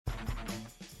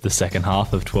the second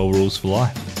half of 12 Rules for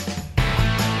Life.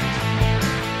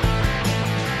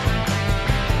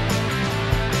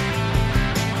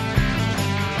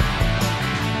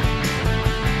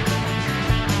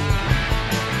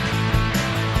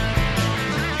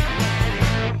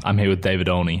 I'm here with David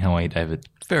Olney. How are you, David?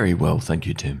 Very well, thank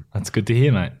you, Tim. That's good to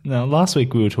hear, mate. Now, last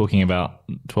week we were talking about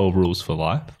 12 Rules for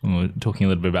Life. And we were talking a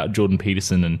little bit about Jordan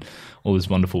Peterson and all his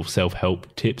wonderful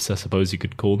self-help tips, I suppose you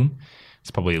could call them.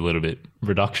 It's probably a little bit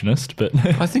reductionist, but...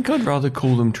 I think I'd rather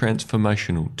call them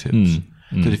transformational tips.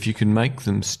 That if you can make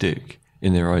them stick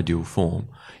in their ideal form,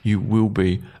 you will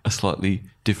be a slightly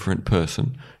different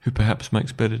person who perhaps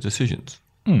makes better decisions.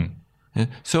 Yeah?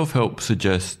 Self-help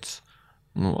suggests...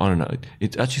 Well, I don't know.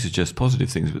 It actually suggests positive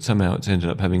things, but somehow it's ended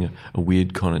up having a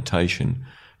weird connotation,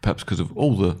 perhaps because of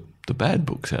all the bad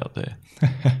books out there.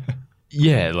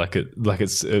 Yeah,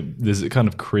 there's a kind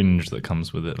of cringe that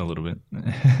comes with it a little bit.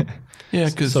 Yeah,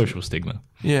 because social stigma.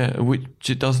 Yeah, which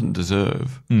it doesn't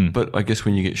deserve. But I guess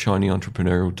when you get shiny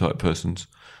entrepreneurial type persons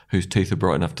whose teeth are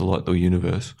bright enough to light the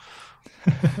universe,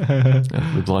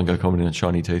 with Blanco commenting on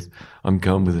shiny teeth, I'm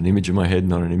going with an image in my head,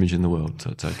 not an image in the world, so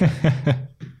it's okay.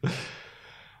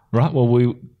 Right, well,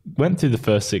 we went through the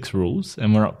first 6 rules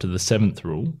and we're up to the 7th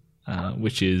rule,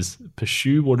 which is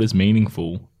pursue what is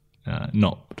meaningful,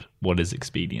 not what is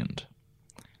expedient.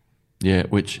 Yeah,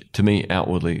 which to me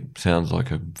outwardly sounds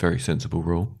like a very sensible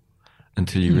rule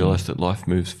until you realise that life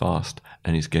moves fast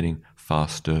and is getting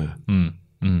faster.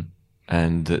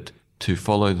 And that to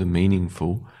follow the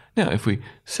meaningful... Now, if we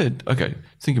said, okay,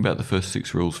 think about the first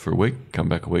 6 rules for a week, come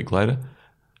back a week later.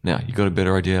 Now, you got a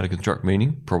better idea how to construct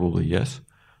meaning? Probably yes.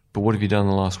 But what have you done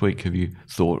the last week? Have you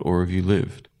thought or have you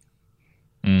lived?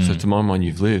 So to my mind,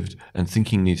 you've lived, and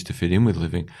thinking needs to fit in with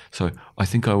living. So I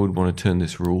think I would want to turn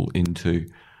this rule into,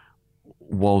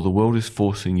 while the world is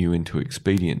forcing you into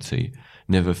expediency,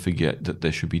 never forget that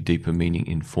there should be deeper meaning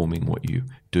in forming what you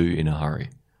do in a hurry.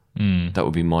 That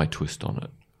would be my twist on it.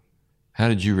 How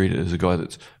did you read it as a guy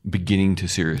that's beginning to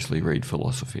seriously read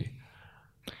philosophy?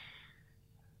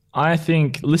 I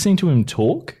think listening to him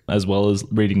talk, as well as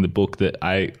reading the book, that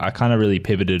I kind of really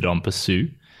pivoted on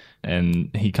pursue. And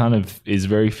he kind of is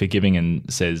very forgiving and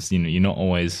says, you're not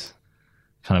always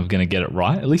kind of going to get it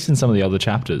right, at least in some of the other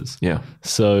chapters. Yeah.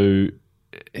 So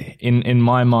in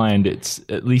my mind, it's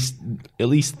at least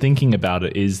thinking about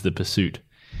it is the pursuit.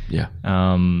 Yeah.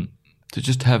 To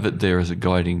just have it there as a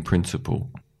guiding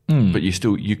principle. But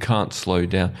you can't slow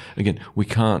down. Again, we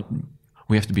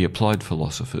have to be applied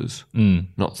philosophers,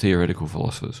 not theoretical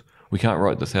philosophers. We can't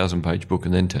write the 1,000-page book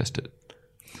and then test it.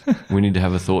 We need to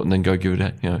have a thought and then go give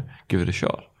it a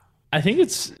shot. I think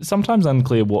it's sometimes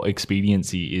unclear what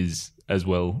expediency is as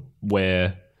well,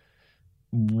 where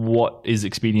what is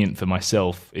expedient for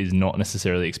myself is not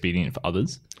necessarily expedient for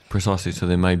others. Precisely. So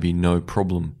there may be no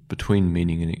problem between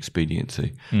meaning and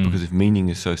expediency, because if meaning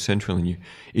is so central in you,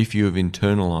 if you have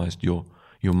internalized your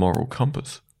moral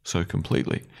compass so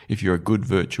completely, if you're a good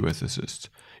virtue ethicist,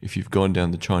 if you've gone down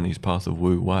the Chinese path of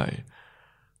Wu Wei,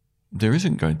 there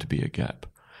isn't going to be a gap.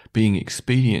 Being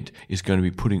expedient is going to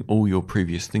be putting all your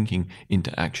previous thinking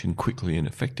into action quickly and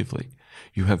effectively.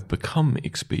 You have become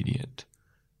expedient.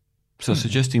 So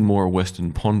suggesting more a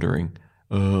Western pondering,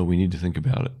 we need to think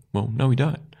about it. Well, no, we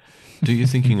don't. Do your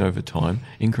thinking over time,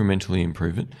 incrementally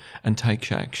improve it, and take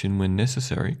action when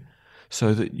necessary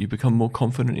so that you become more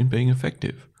confident in being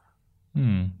effective.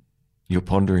 You're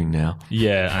pondering now.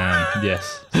 Yeah, I am.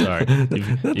 Yes. Sorry.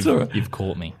 All right. You've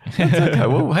caught me. That's okay.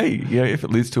 Well, hey, if it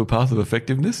leads to a path of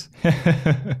effectiveness.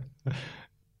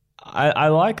 I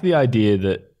like the idea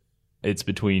that it's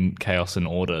between chaos and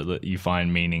order that you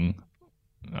find meaning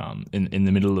in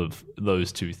the middle of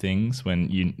those two things.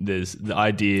 When there's the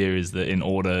idea is that in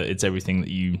order, it's everything that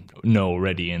you know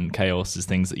already, and chaos is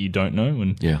things that you don't know.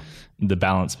 And the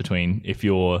balance between, if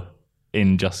you're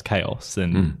in just chaos,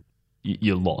 then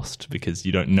you're lost because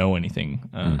you don't know anything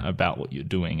about what you're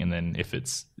doing. And then if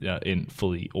it's in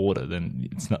fully order, then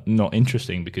it's not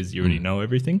interesting because you already know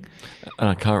everything. And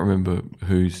I can't remember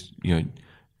who's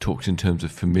talks in terms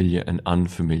of familiar and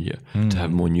unfamiliar to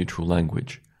have more neutral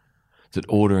language. That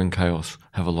order and chaos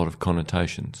have a lot of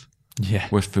connotations. Yeah.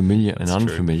 Whereas familiar and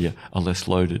unfamiliar are less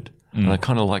loaded. And I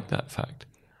kind of like that fact.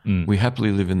 We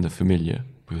happily live in the familiar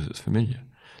because it's familiar.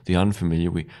 The unfamiliar,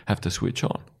 we have to switch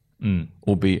on.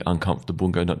 Or be uncomfortable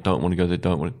and go, no, don't want to go there,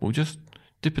 don't want to. Well, just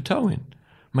dip a toe in.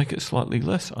 Make it slightly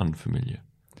less unfamiliar.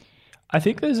 I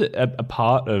think there's a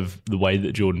part of the way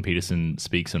that Jordan Peterson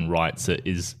speaks and writes that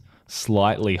is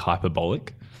slightly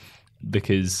hyperbolic,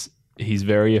 because he's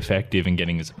very effective in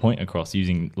getting his point across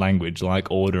using language like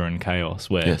order and chaos,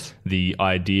 where Yes. the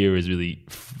idea is really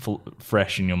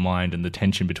fresh in your mind and the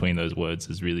tension between those words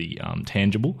is really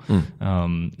tangible.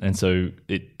 And so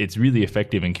it's really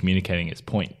effective in communicating its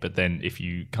point. But then if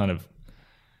you kind of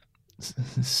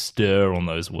stir on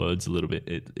those words a little bit,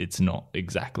 it's not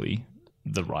exactly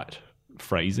the right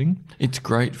phrasing. It's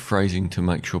great phrasing to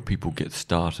make sure people get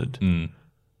started.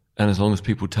 And as long as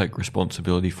people take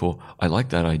responsibility for, I like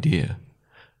that idea,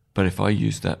 but if I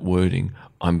use that wording,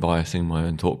 I'm biasing my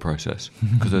own thought process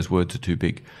because those words are too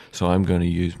big. So I'm going to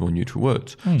use more neutral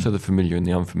words. So the familiar and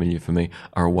the unfamiliar for me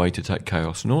are a way to take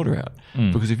chaos and order out.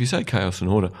 Because if you say chaos and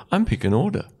order, I'm picking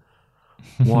order.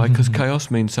 Why? Because chaos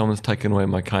means someone's taken away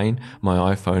my cane,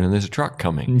 my iPhone, and there's a truck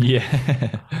coming.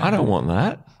 Yeah. I don't want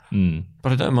that,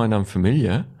 but I don't mind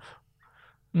unfamiliar.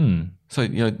 So,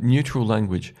 neutral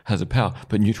language has a power,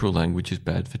 but neutral language is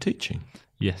bad for teaching.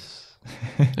 Yes.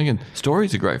 Again,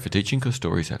 stories are great for teaching because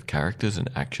stories have characters and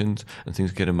actions and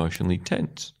things get emotionally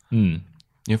tense.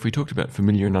 If we talked about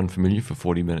familiar and unfamiliar for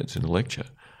 40 minutes in a lecture,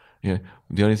 the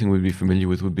only thing we'd be familiar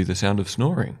with would be the sound of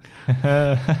snoring.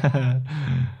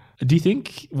 What do you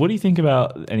think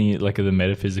about any of the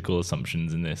metaphysical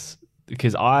assumptions in this?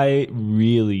 Because I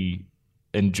really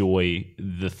enjoy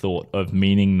the thought of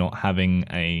meaning not having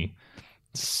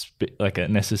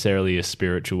necessarily a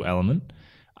spiritual element.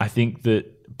 I think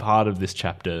that part of this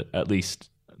chapter, at least,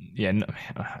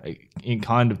 it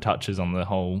kind of touches on the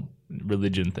whole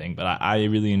religion thing, but I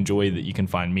really enjoy that you can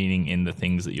find meaning in the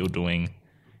things that you're doing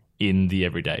in the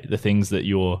everyday, the things that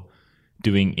you're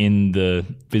doing in the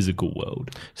physical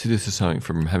world. See, this is something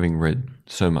from having read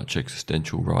so much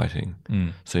existential writing.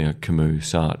 So,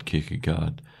 Camus, Sartre,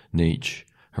 Kierkegaard, Nietzsche,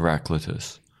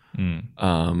 Heraclitus.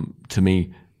 To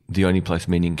me, the only place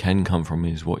meaning can come from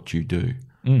is what you do.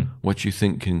 What you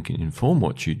think can inform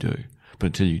what you do. But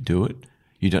until you do it,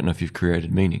 you don't know if you've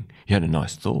created meaning. You had a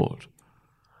nice thought.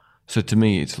 So to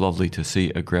me, it's lovely to see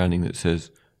a grounding that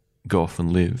says, go off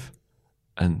and live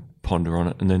and ponder on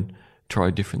it and then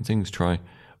try different things. Try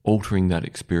altering that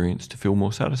experience to feel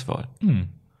more satisfied.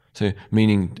 So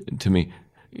meaning, to me,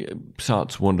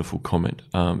 Sartre's wonderful comment,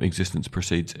 existence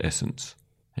precedes essence.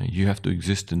 You have to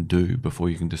exist and do before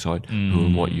you can decide who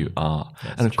and what you are.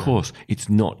 And of course, it's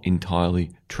not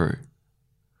entirely true.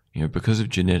 Because of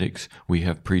genetics, we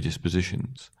have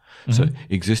predispositions. So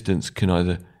existence can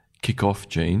either kick off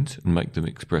genes and make them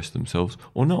express themselves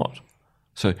or not.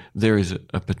 So there is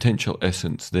a potential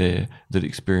essence there that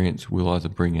experience will either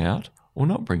bring out or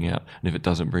not bring out. And if it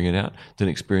doesn't bring it out, then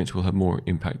experience will have more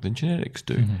impact than genetics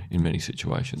do in many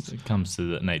situations. It comes to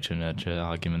the nature-nurture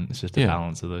argument. It's just a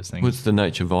balance of those things. Well, it's the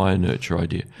nature via nurture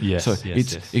idea. Yes, so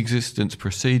existence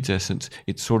precedes essence.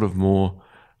 It's sort of more,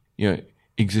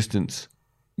 existence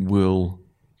will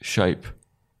shape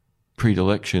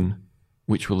predilection,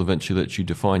 which will eventually let you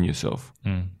define yourself.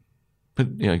 But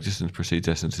existence precedes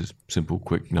essence is simple,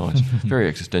 quick, nice, very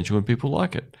existential, and people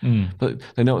like it. But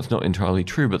they know it's not entirely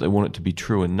true, but they want it to be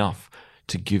true enough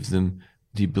to give them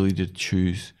the ability to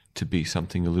choose to be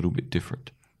something a little bit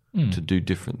different, to do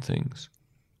different things.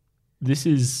 This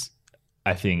is,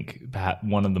 I think, perhaps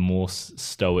one of the more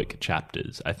stoic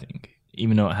chapters, I think,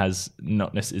 even though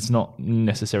it's not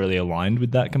necessarily aligned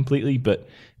with that completely, but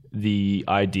the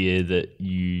idea that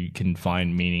you can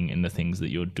find meaning in the things that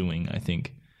you're doing, I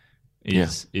think,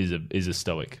 is a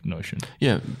Stoic notion.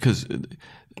 Yeah, because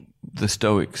the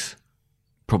Stoics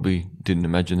probably didn't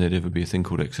imagine there'd ever be a thing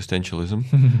called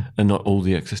existentialism, and not all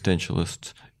the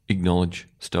existentialists acknowledge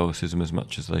Stoicism as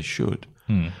much as they should.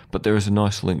 But there is a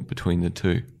nice link between the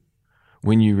two.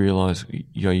 When you realise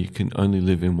you can only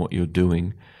live in what you're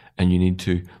doing, and you need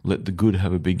to let the good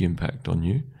have a big impact on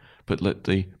you, but let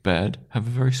the bad have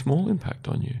a very small impact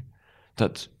on you.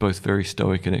 That's both very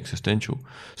Stoic and existential.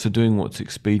 So doing what's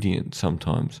expedient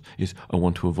sometimes is, I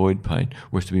want to avoid pain,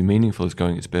 whereas to be meaningful is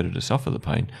going, it's better to suffer the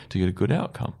pain to get a good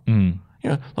outcome.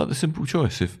 Like the simple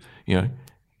choice. If,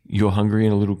 you're hungry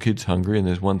and a little kid's hungry and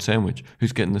there's one sandwich,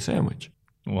 who's getting the sandwich?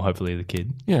 Well, hopefully the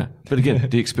kid. Yeah. But again,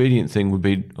 the expedient thing would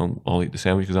be, I'll eat the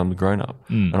sandwich because I'm the grown-up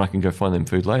and I can go find them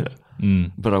food later.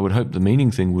 But I would hope the meaning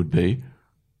thing would be,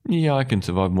 I can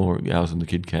survive more hours than the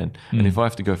kid can. And if I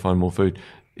have to go find more food,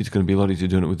 it's going to be a lot easier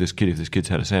doing it with this kid if this kid's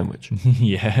had a sandwich.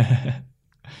 Yeah.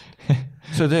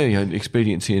 So there,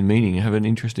 expediency and meaning have an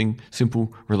interesting,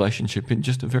 simple relationship in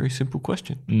just a very simple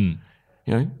question.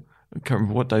 I can't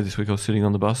remember what day this week I was sitting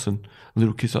on the bus and a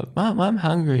little kid's like, Mum, I'm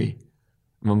hungry.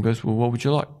 Mum goes, well, what would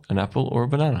you like? An apple or a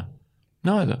banana?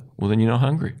 Neither. Well, then you're not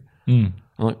hungry. I'm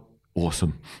like,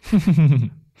 awesome.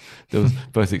 There was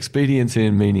both expediency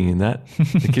and meaning in that.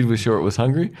 The kid was sure it was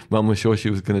hungry. Mum was sure she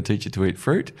was going to teach it to eat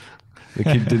fruit. The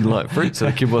kid didn't like fruit, so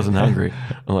the kid wasn't hungry.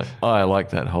 I'm like, oh, I like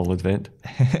that whole event.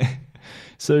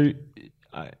 So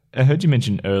I heard you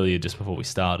mention earlier, just before we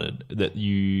started, that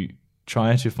you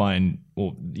try to find,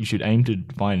 or you should aim to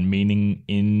find meaning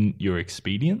in your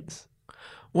expedience.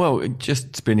 Well,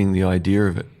 just spinning the idea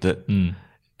of it that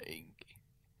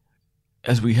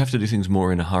as we have to do things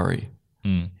more in a hurry,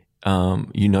 you're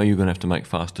going to have to make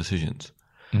fast decisions.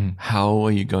 How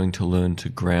are you going to learn to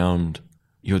ground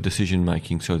your decision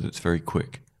making so that it's very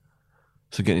quick?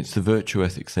 So again, it's the virtue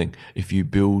ethic thing. If you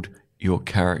build your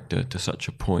character to such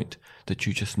a point that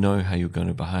you just know how you're going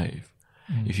to behave.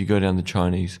 If you go down the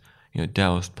Chinese,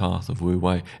 Taoist path of Wu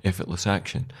Wei, effortless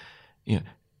action,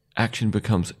 action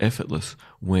becomes effortless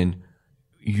when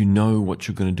you know what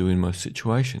you're going to do in most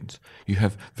situations. You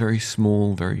have very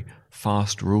small, very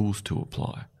fast rules to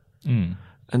apply.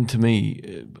 And to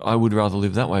me, I would rather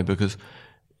live that way, because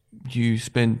you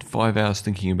spend 5 hours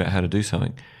thinking about how to do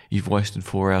something. You've wasted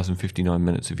 4 hours and 59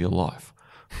 minutes of your life.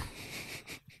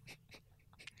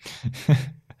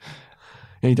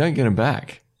 And you don't get them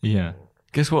back. Yeah.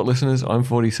 Guess what, listeners? I'm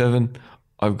 47.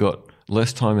 I've got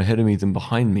less time ahead of me than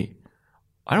behind me.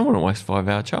 I don't want to waste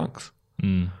 5-hour chunks.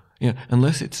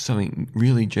 Unless it's something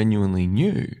really genuinely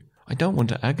new. I don't want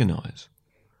to agonize.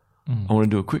 I want to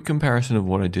do a quick comparison of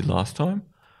what I did last time.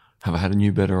 Have I had a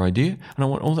new, better idea? And I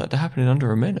want all that to happen in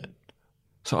under a minute.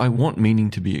 So I want meaning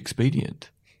to be expedient.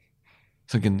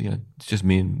 So again, it's just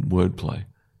me and wordplay.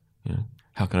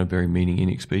 How can I bury meaning in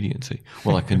expediency?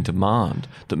 Well, I can demand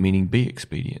that meaning be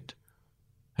expedient.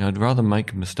 I'd rather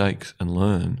make mistakes and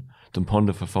learn than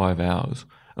ponder for 5 hours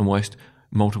and waste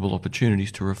multiple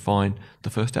opportunities to refine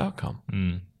the first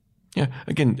outcome.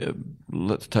 Again,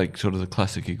 let's take sort of the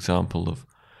classic example of,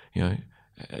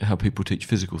 how people teach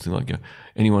physical things. Like,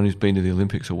 anyone who's been to the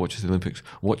Olympics or watches the Olympics,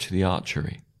 watch the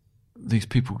archery. These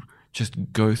people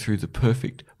just go through the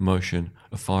perfect motion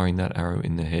of firing that arrow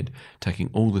in their head, taking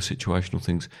all the situational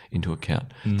things into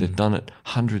account. They've done it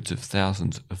hundreds of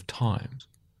thousands of times.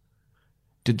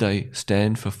 Did they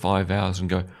stand for 5 hours and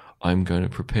go, I'm going to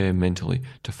prepare mentally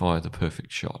to fire the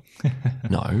perfect shot?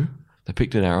 No. They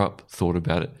picked an arrow up, thought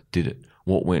about it, did it.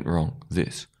 What went wrong?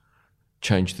 This.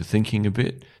 Change the thinking a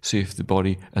bit, see if the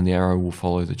body and the arrow will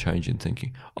follow the change in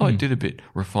thinking. Oh, it did a bit,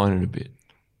 refine it a bit.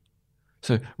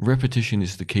 So repetition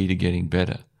is the key to getting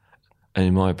better. And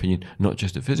in my opinion, not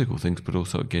just at physical things, but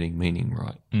also at getting meaning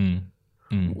right.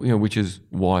 Which is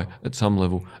why at some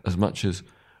level, as much as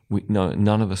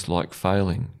none of us like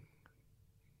failing,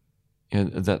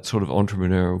 that sort of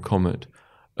entrepreneurial comment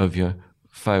of,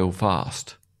 fail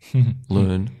fast,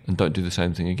 learn, and don't do the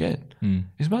same thing again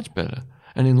is much better.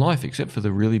 And in life, except for the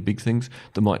really big things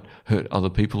that might hurt other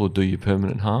people or do you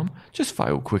permanent harm, just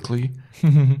fail quickly.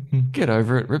 Get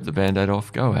over it, rip the Band-Aid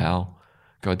off, go, ow.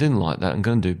 Go, I didn't like that, I'm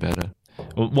going to do better.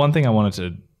 Well, one thing I wanted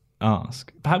to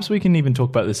ask, perhaps we can even talk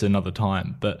about this another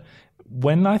time, but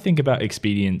when I think about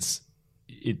expedience,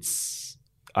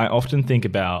 I often think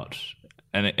about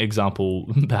an example,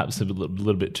 perhaps a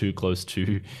little bit too close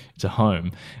to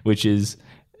home, which is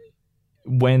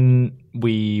when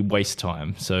we waste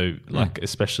time. So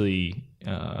especially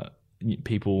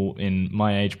people in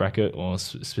my age bracket, or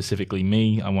specifically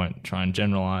me, I won't try and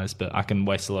generalize, but I can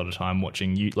waste a lot of time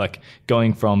watching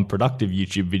going from productive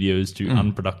YouTube videos to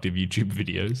unproductive YouTube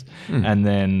videos. And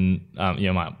then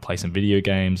might play some video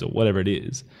games or whatever it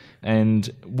is. And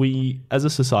we as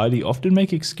a society often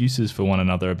make excuses for one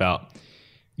another about,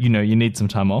 you need some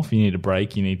time off, you need a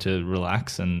break, you need to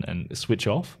relax and switch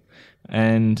off.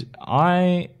 And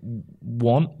I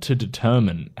want to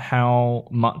determine how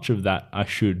much of that I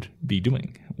should be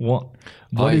doing. What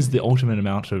is the ultimate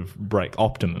amount of break?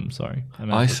 Optimum, sorry.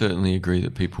 I certainly agree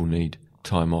that people need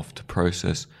time off to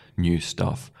process new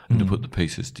stuff and to put the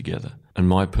pieces together. And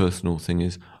my personal thing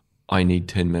is I need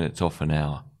 10 minutes off an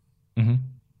hour.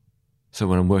 So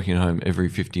when I'm working at home, every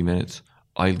 50 minutes,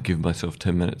 I give myself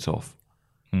 10 minutes off.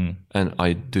 And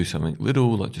I do something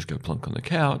little, like just go plunk on the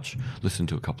couch, listen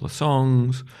to a couple of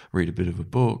songs, read a bit of a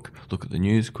book, look at the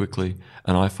news quickly,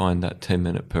 and I find that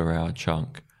 10-minute per hour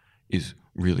chunk is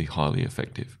really highly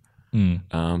effective.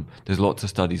 There's lots of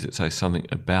studies that say something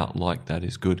about like that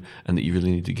is good, and that you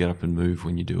really need to get up and move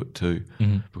when you do it too,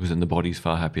 because then the body's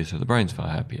far happier, so the brain's far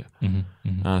happier.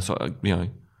 So,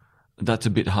 that's a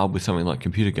bit hard with something like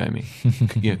computer gaming.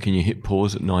 Can you hit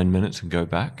pause at 9 minutes and go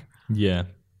back? Yeah.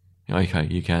 Okay,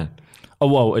 you can. Oh,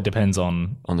 well, it depends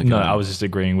on the No, game. I was just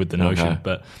agreeing with the notion, Okay.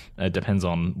 but it depends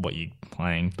on what you're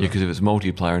playing. Yeah, because if it's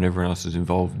multiplayer and everyone else is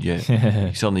involved,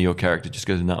 suddenly your character just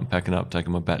goes, "No, I'm packing up,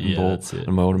 taking my bat and Yeah, ball that's it.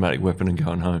 and my automatic weapon and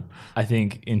going home." I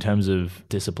think in terms of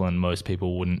discipline, most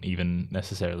people wouldn't even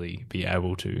necessarily be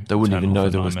able to. They wouldn't turn even off know for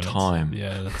there 9 was minutes. time.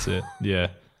 Yeah, that's it. Yeah,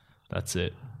 that's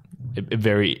it. It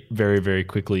very, very, very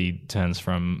quickly turns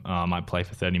from I might play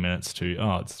for 30 minutes to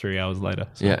it's 3 hours later.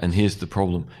 So, Yeah, and here's the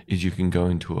problem: is you can go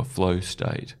into a flow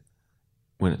state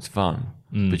when it's fun,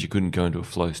 but you couldn't go into a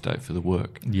flow state for the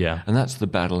work. yeah, And that's the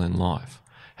battle in life: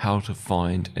 how to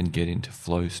find and get into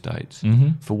flow states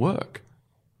for work.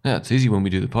 Now, it's easy when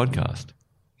we do the podcast.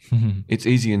 It's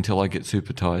easy until I get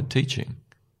super tired teaching.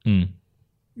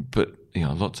 But,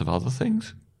 lots of other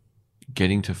things,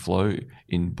 getting to flow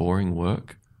in boring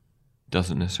work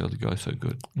doesn't necessarily go so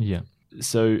good. yeah.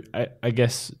 So I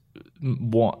guess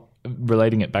what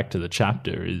relating it back to the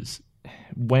chapter is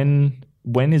when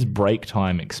is break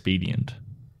time expedient?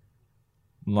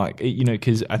 Like,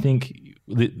 because I think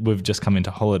we've just come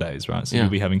into holidays, right? So Yeah.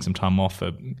 you'll be having some time off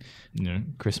for,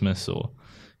 Christmas or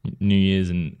New Year's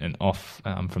and off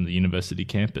from the university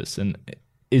campus. And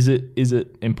is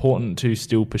it important to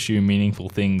still pursue meaningful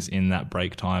things in that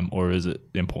break time, or is it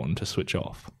important to switch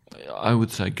off? I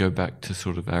would say go back to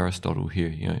sort of Aristotle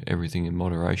here, everything in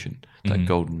moderation, that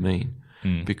golden mean,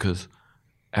 because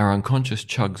our unconscious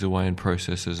chugs away and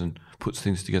processes and puts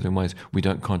things together in ways we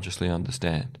don't consciously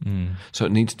understand. So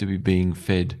it needs to be being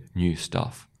fed new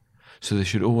stuff. So there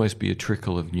should always be a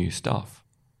trickle of new stuff.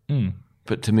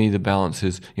 But to me, the balance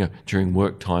is, during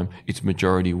work time, it's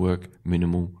majority work,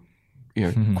 minimal,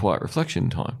 quiet reflection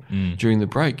time. During the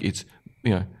break, it's,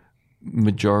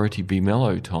 majority be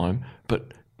mellow time,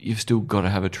 but you've still got to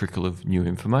have a trickle of new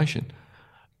information.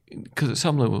 Because at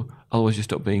some level, otherwise you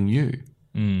stop being you.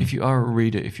 If you are a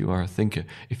reader, if you are a thinker,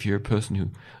 if you're a person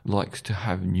who likes to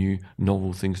have new,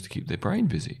 novel things to keep their brain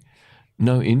busy,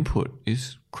 no input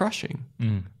is crushing.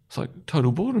 It's like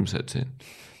total boredom sets in.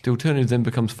 The alternative then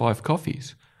becomes 5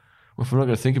 coffees. Well, if I'm not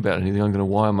going to think about anything, I'm going to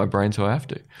wire my brain so I have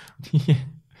to. Yeah.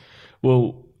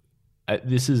 Well,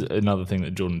 this is another thing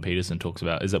that Jordan Peterson talks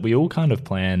about, is that we all kind of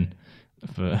plan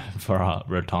for our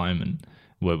retirement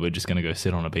where we're just going to go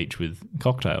sit on a beach with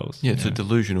cocktails. Yeah, it's a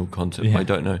delusional concept. Yeah. I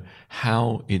don't know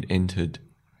how it entered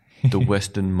the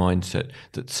Western mindset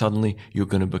that suddenly you're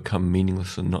going to become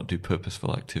meaningless and not do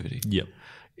purposeful activity. Yep.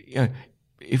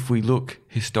 If we look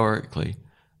historically,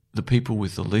 the people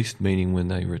with the least meaning when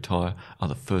they retire are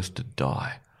the first to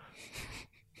die.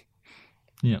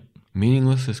 Yeah.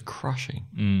 Meaningless is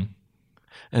crushing.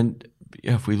 And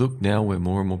if we look now where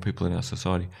more and more people in our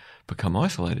society become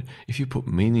isolated, if you put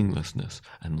meaninglessness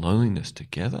and loneliness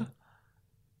together,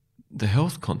 the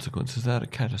health consequences of that are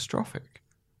catastrophic.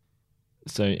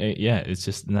 So, it's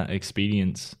just that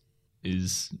expedience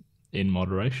is in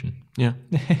moderation. Yeah.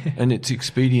 And it's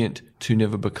expedient to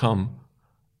never become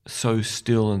so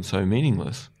still and so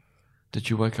meaningless that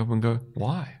you wake up and go,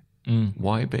 why?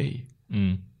 Why be?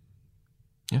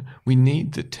 Yeah. We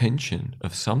need the tension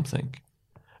of something.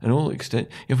 And all extent,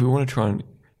 if we want to try and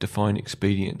define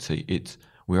expediency, it's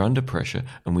we're under pressure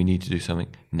and we need to do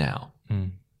something now.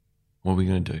 What are we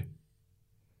going to do?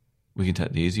 We can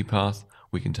take the easy path.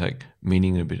 We can take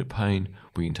meaning and a bit of pain.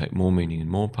 We can take more meaning and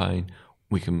more pain.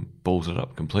 We can balls it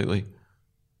up completely.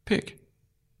 Pick.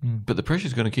 But the pressure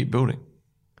is going to keep building.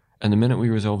 And the minute we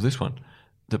resolve this one,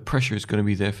 the pressure is going to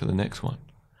be there for the next one.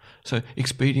 So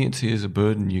expediency is a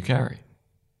burden you carry.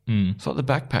 It's like the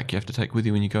backpack you have to take with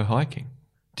you when you go hiking.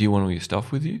 Do you want all your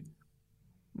stuff with you?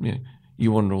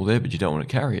 You want it all there, but you don't want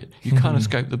to carry it. You can't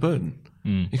escape the burden.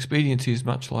 Expediency is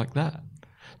much like that.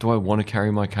 Do I want to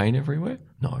carry my cane everywhere?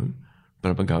 No. But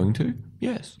am I going to?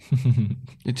 Yes.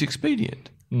 It's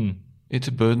expedient. It's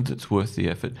a burden that's worth the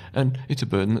effort, and it's a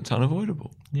burden that's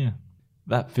unavoidable. Yeah.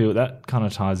 That kind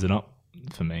of ties it up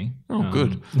for me. Oh,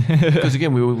 good. Because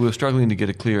again, we were struggling to get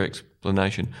a clear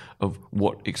explanation of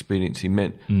what expediency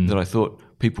meant that I thought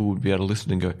people would be able to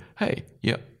listen and go, hey,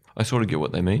 yeah, I sort of get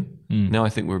what they mean. Now I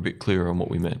think we're a bit clearer on what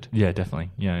we meant. Yeah,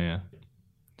 definitely. Yeah.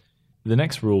 The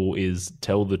next rule is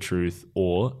tell the truth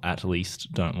or at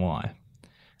least don't lie.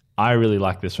 I really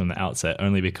like this from the outset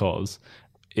only because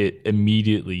it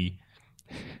immediately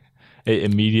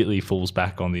falls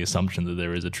back on the assumption that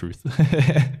there is a truth.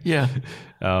 Yeah.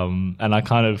 And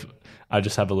I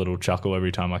just have a little chuckle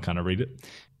every time I kind of read it,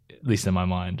 at least in my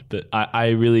mind. But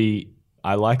I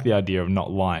like the idea of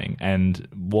not lying. And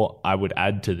what I would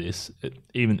add to this,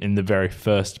 even in the very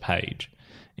first page,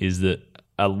 is that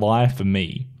a lie for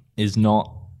me is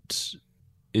not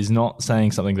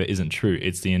saying something that isn't true.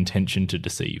 It's the intention to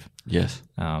deceive. Yes.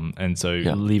 And so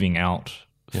leaving out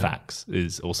facts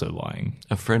is also lying.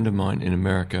 A friend of mine in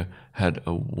America had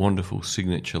a wonderful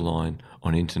signature line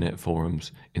on internet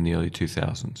forums in the early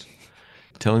 2000s.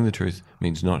 Telling the truth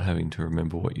means not having to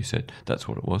remember what you said. That's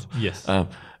what it was. Yes.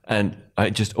 And I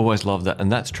just always love that.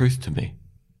 And that's truth to me.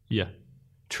 Yeah.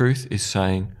 Truth is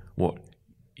saying what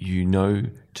you know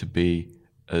to be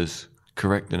as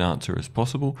correct an answer as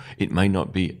possible. It may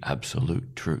not be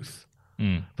absolute truth,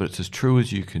 but it's as true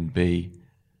as you can be.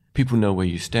 People know where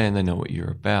you stand. They know what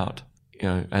you're about.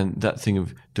 And that thing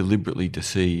of deliberately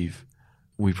deceive,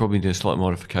 we probably need a slight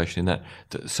modification in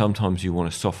that sometimes you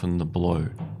want to soften the blow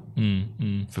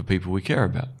for people we care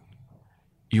about.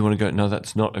 You want to go, no,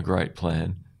 that's not a great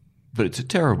plan, but it's a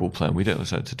terrible plan. We don't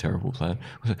say it's a terrible plan.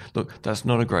 We say, look, that's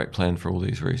not a great plan for all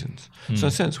these reasons. So in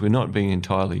a sense, we're not being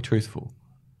entirely truthful,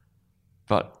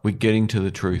 but we're getting to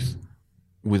the truth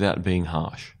without being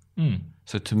harsh.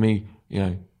 So to me,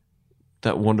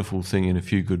 that wonderful thing in A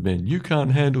Few Good Men, you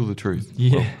can't handle the truth.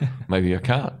 Yeah. Well, maybe I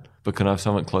can't, but can I have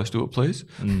something close to it, please?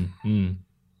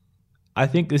 I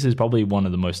think this is probably one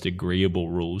of the most agreeable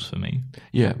rules for me.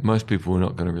 Yeah, most people are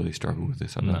not going to really struggle with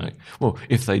this, I don't think. Well,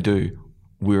 if they do,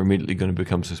 we're immediately going to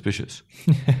become suspicious.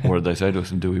 What did they say to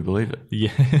us and do we believe it?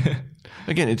 Yeah.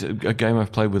 Again, it's a game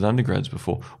I've played with undergrads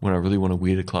before when I really want to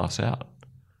weird a class out.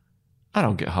 I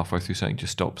don't get halfway through saying,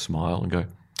 just stop, smile and go,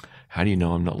 how do you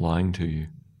know I'm not lying to you?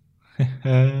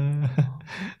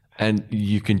 And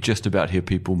you can just about hear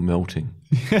people melting.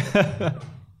 It's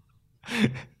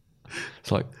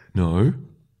like, no,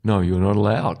 you're not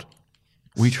allowed.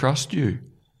 We trust you.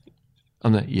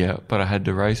 I'm like, yeah, but I had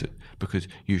to raise it because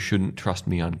you shouldn't trust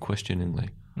me unquestioningly.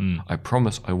 I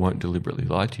promise I won't deliberately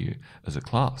lie to you as a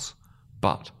class,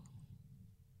 but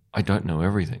I don't know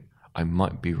everything. I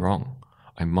might be wrong.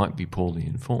 I might be poorly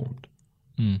informed.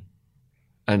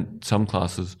 And some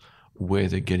classes where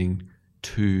they're getting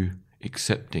too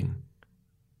accepting,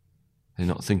 they're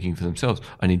not thinking for themselves.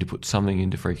 I need to put something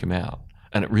in to freak them out.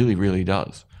 And it really, really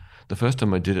does. The first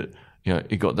time I did it,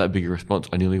 it got that big a response,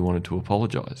 I nearly wanted to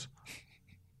apologize.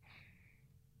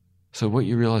 So what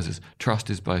you realize is trust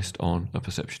is based on a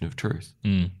perception of truth.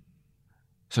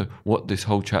 So what this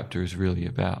whole chapter is really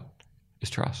about is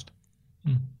trust.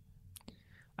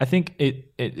 I think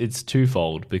it's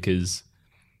twofold because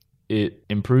it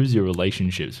improves your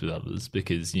relationships with others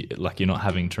because you're not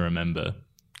having to remember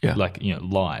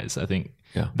lies. I think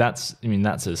that's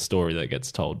a story that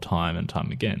gets told time and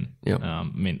time again.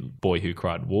 Boy Who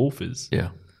Cried Wolf is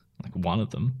like one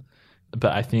of them.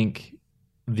 But I think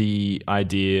the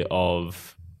idea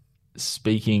of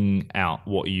speaking out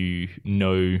what you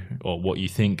know or what you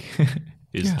think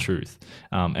is truth,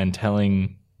 and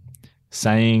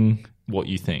saying what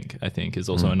you think, I think is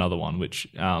also another one, which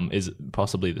is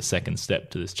possibly the second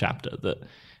step to this chapter that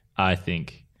I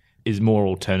think is more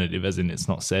alternative, as in it's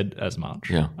not said as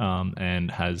much,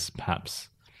 and has perhaps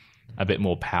a bit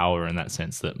more power in that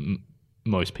sense that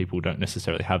most people don't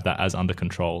necessarily have that as under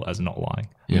control as not lying.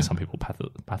 I mean, some people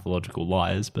pathological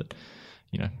liars, but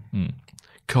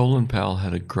Colin Powell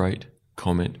had a great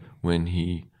comment when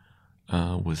he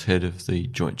was head of the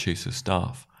Joint Chiefs of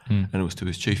Staff, and it was to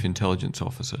his Chief Intelligence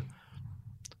Officer.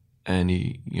 And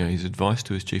his advice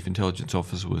to his Chief Intelligence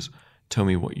Officer was, tell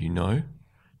me what you know,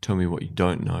 tell me what you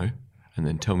don't know, and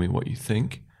then tell me what you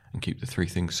think, and keep the three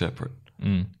things separate.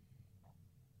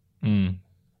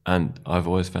 And I've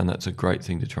always found that's a great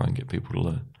thing to try and get people to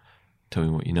learn. Tell me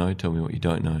what you know, tell me what you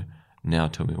don't know, now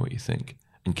tell me what you think,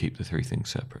 and keep the three things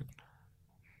separate.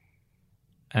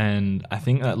 And I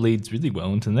think that leads really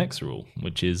well into the next rule,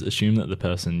 which is assume that the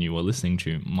person you are listening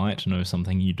to might know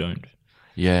something you don't.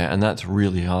 Yeah, and that's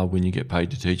really hard when you get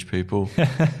paid to teach people.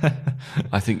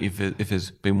 I think if there's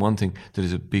been one thing that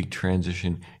is a big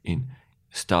transition in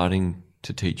starting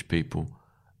to teach people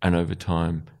and over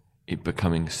time it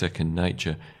becoming second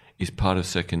nature, is part of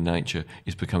second nature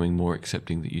is becoming more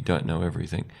accepting that you don't know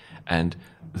everything, and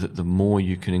that the more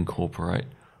you can incorporate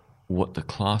what the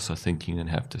class are thinking and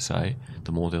have to say,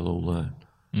 the more they'll all learn,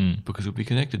 because it'll be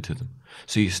connected to them.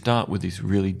 So you start with these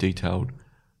really detailed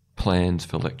plans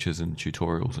for lectures and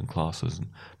tutorials and classes and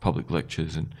public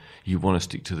lectures, and you want to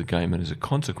stick to the game, and as a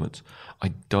consequence,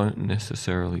 I don't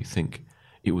necessarily think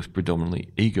it was predominantly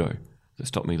ego that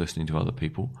stopped me listening to other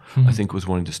people. I think it was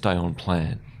wanting to stay on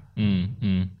plan.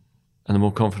 And the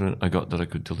more confident I got that I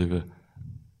could deliver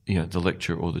the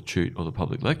lecture or the tute or the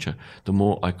public lecture, the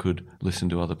more I could listen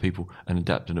to other people and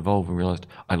adapt and evolve, and realised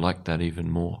I liked that even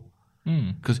more.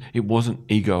 Because it wasn't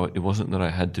ego, it wasn't that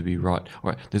I had to be right. All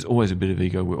right, there's always a bit of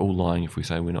ego. We're all lying if we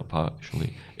say we're not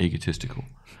partially egotistical.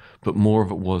 But more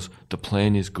of it was the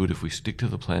plan is good. If we stick to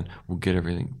the plan, we'll get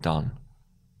everything done.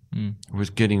 It was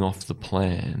getting off the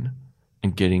plan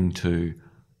and getting to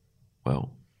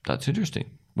well, that's interesting.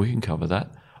 We can cover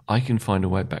that. I can find a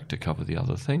way back to cover the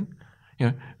other thing.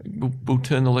 We'll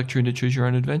turn the lecture into choose your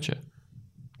own adventure.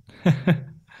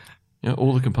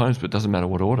 All the components, but it doesn't matter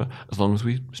what order, as long as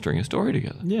we string a story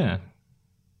together. Yeah.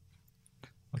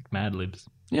 Like Mad Libs.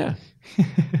 Yeah.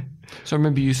 So I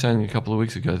remember you saying a couple of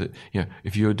weeks ago that,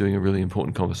 if you're doing a really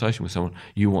important conversation with someone,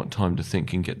 you want time to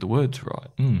think and get the words right.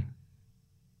 Mm.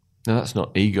 Now, that's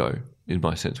not ego in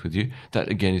my sense with you. That,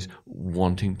 again, is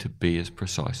wanting to be as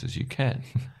precise as you can.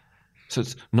 So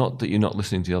it's not that you're not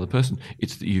listening to the other person.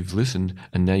 It's that you've listened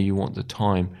and now you want the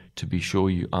time to be sure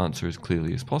you answer as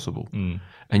clearly as possible. Mm.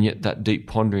 And yet that deep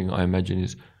pondering, I imagine,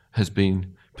 has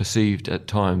been perceived at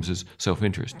times as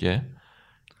self-interest, yeah?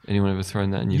 Anyone ever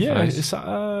thrown that in your face? It's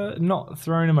not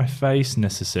thrown in my face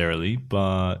necessarily,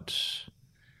 but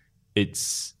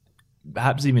it's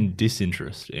perhaps even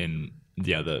disinterest in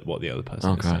what the other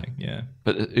person is saying. Yeah.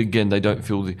 But again, they don't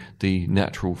feel the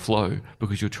natural flow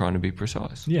because you're trying to be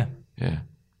precise. Yeah. Yeah.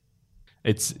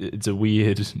 It's a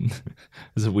weird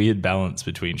there's a weird balance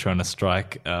between trying to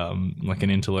strike like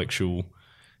an intellectual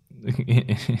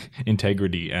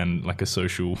integrity and like a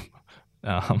social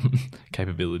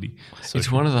capability.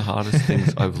 It's one of the hardest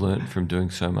things I've learned from doing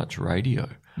so much radio.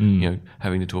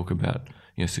 Having to talk about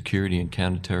security and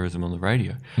counterterrorism on the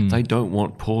radio. They don't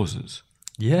want pauses.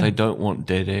 Yeah. They don't want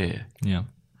dead air. Yeah.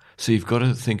 So you've got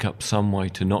to think up some way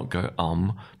to not go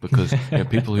because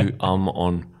people who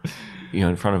on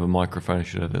in front of a microphone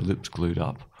should have their lips glued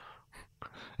up.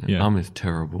 Yeah. Is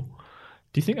terrible.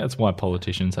 Do you think that's why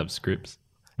politicians have scripts?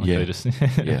 They just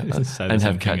and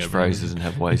have catchphrases and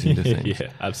have ways into things. Yeah,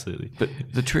 absolutely. But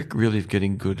the trick really of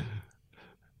getting good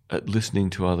at listening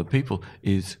to other people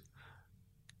is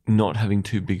not having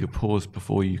too big a pause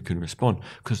before you can respond,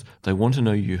 because they want to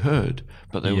know you heard,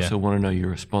 but they also want to know you're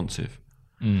responsive.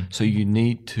 So you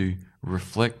need to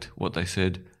reflect what they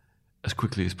said as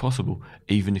quickly as possible,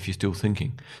 even if you're still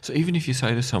thinking. So even if you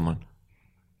say to someone,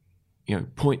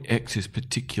 point X is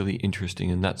particularly interesting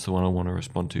and that's the one I want to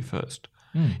respond to first.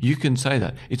 You can say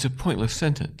that. It's a pointless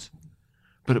sentence,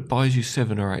 but it buys you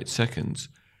 7 or 8 seconds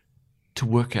to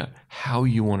work out how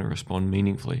you want to respond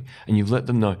meaningfully, and you've let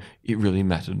them know it really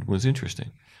mattered and was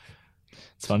interesting.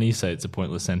 It's funny you say it's a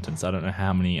pointless sentence. I don't know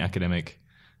how many academic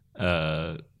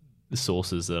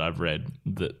sources that I've read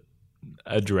that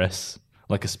address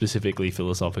like a specifically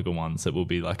philosophical ones that will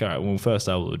be like, all right, well, first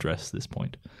I will address this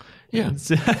point. Yeah.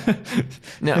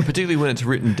 Now, particularly when it's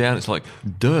written down, it's like,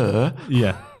 duh.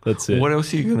 Yeah, that's it. What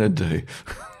else are you going to do?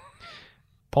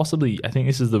 Possibly, I think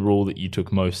this is the rule that you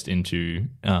took most into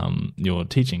your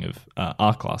teaching of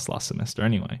our class last semester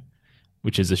anyway,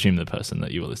 which is assume the person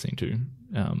that you were listening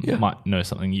to might know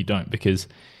something you don't, because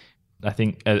I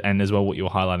think, and as well what you were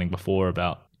highlighting before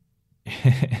about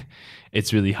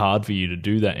it's really hard for you to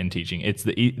do that in teaching. It's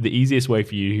the easiest way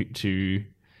for you to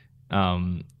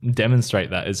demonstrate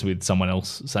that is with someone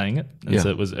else saying it. And so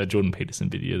it was a Jordan Peterson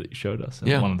video that you showed us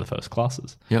in one of the first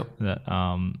classes that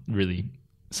really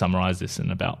summarise this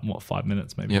in about 5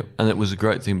 minutes maybe. Yep, and it was a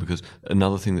great thing because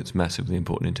another thing that's massively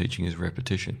important in teaching is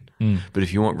repetition. But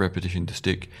if you want repetition to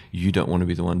stick, you don't want to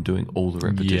be the one doing all the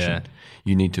repetition.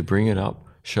 You need to bring it up,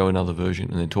 show another version,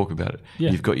 and then talk about it.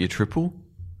 You've got your triple,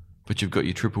 but you've got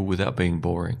your triple without being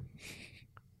boring.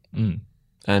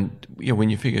 And when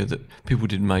you figure that people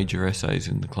did major essays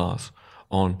in the class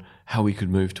on how we could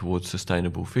move towards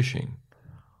sustainable fishing,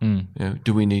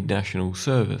 do we need national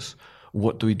service?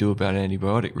 What do we do about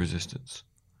antibiotic resistance?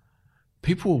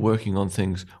 People are working on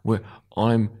things where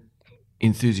I'm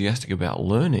enthusiastic about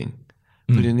learning,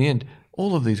 but in the end,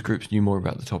 all of these groups knew more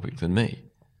about the topic than me,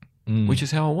 which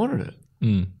is how I wanted it.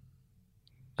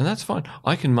 And that's fine.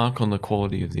 I can mark on the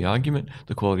quality of the argument,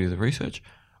 the quality of the research.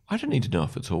 I don't need to know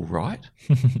if it's all right.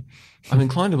 I'm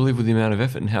inclined to believe with the amount of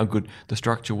effort and how good the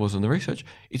structure was in the research,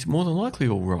 it's more than likely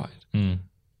all right.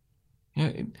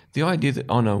 The idea that,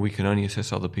 no, we can only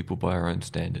assess other people by our own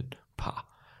standard. How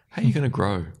are you going to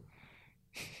grow?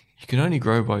 You can only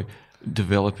grow by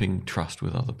developing trust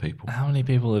with other people. How many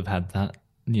people have had that,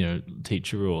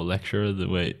 teacher or lecturer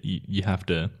where you have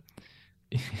to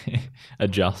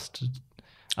adjust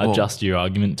your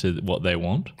argument to what they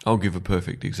want? I'll give a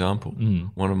perfect example.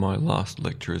 One of my last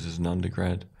lecturers as an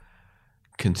undergrad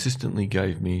consistently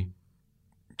gave me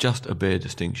just a bare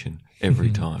distinction every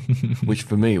time, which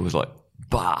for me was like,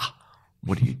 bah,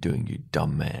 what are you doing, you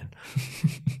dumb man?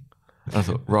 I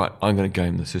thought, right, I'm going to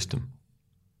game the system.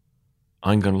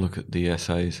 I'm going to look at the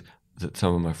essays that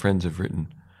some of my friends have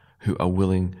written who are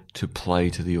willing to play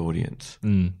to the audience.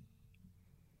 And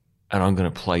I'm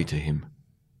going to play to him.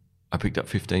 I picked up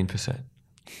 15%.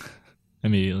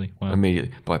 Immediately. Wow.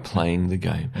 Immediately, by playing the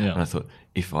game. Yeah. And I thought,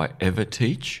 if I ever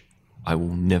teach, I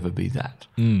will never be that.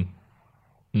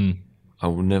 I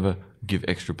will never give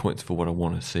extra points for what I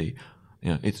want to see.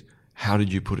 It's how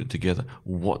did you put it together?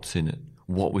 What's in it?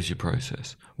 What was your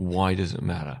process? Why does it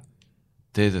matter?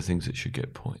 They're the things that should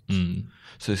get points.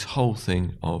 So this whole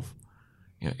thing of,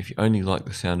 if you only like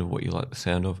the sound of what you like the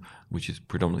sound of, which is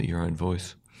predominantly your own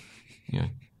voice,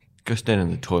 go stand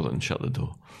in the toilet and shut the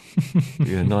door. You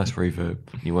get a nice reverb.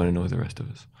 You won't annoy the rest of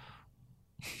us.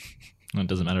 It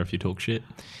doesn't matter if you talk shit.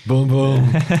 Boom,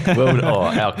 boom. Well,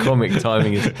 our comic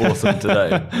timing is awesome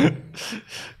today.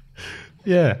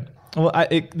 Yeah. Well,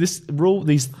 these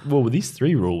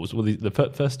three rules,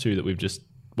 the first two that we've just,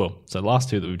 last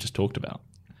two that we've just talked about,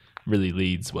 really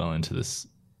leads well into this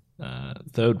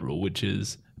third rule, which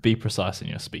is be precise in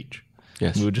your speech.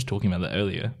 Yes. We were just talking about that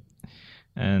earlier.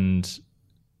 And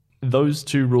those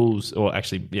two rules, or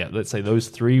actually, let's say those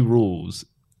three rules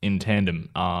in tandem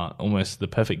are almost the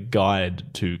perfect guide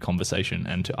to conversation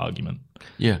and to argument.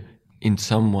 Yeah. In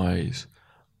some ways,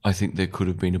 I think there could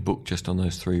have been a book just on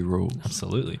those three rules.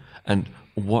 Absolutely. And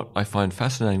what I find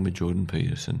fascinating with Jordan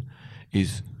Peterson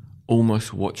is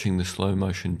almost watching the slow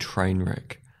motion train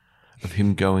wreck of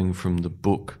him going from the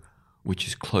book, which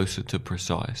is closer to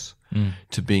precise,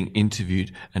 to being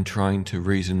interviewed and trying to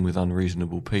reason with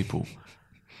unreasonable people,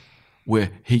 where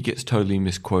he gets totally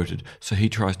misquoted. So he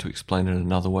tries to explain it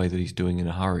another way that he's doing in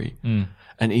a hurry.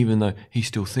 And even though he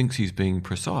still thinks he's being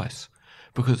precise,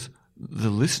 because the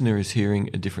listener is hearing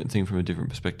a different thing from a different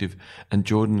perspective, and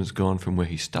Jordan has gone from where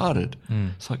he started.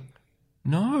 It's like,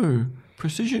 no,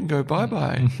 precision, go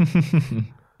bye-bye.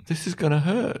 This is going to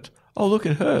hurt. Oh, look,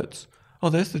 it hurts. Oh,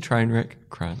 there's the train wreck.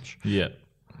 Crunch. Yeah.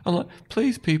 I'm like,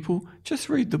 please, people, just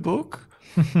read the book.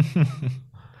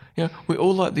 We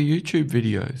all like the YouTube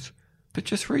videos, but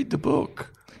just read the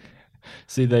book.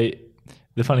 See,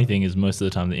 the funny thing is most of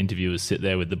the time the interviewers sit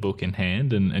there with the book in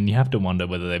hand and you have to wonder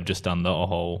whether they've just done the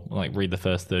whole, read the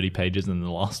first 30 pages and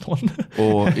the last one.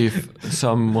 Or if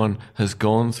someone has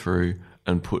gone through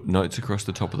and put notes across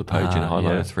the top of the page and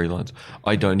highlighted 3 lines.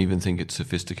 I don't even think it's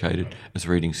sophisticated as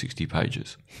reading 60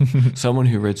 pages. Someone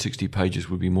who read 60 pages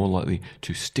would be more likely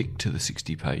to stick to the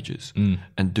 60 pages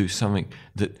and do something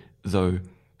that, though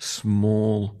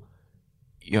small,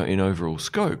 in overall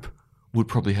scope, would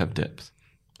probably have depth.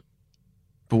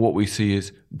 But what we see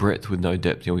is breadth with no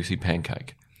depth. We see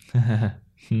pancake. And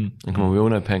come on, we all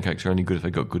know pancakes are only good if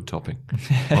they got good topping.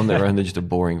 On their own, they're just a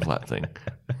boring flat thing.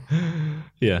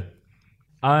 Yeah.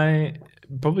 I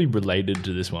probably related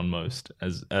to this one most,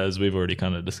 as we've already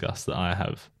kind of discussed, that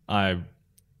I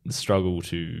struggle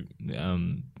to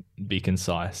be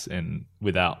concise and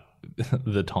without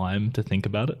the time to think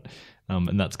about it.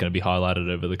 And that's going to be highlighted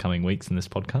over the coming weeks in this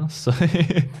podcast.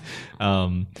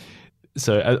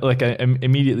 So,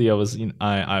 immediately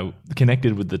I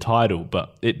connected with the title,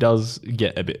 but it does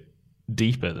get a bit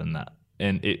deeper than that.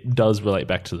 And it does relate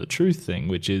back to the truth thing,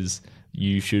 which is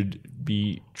you should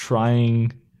be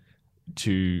trying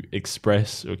to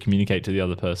express or communicate to the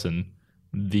other person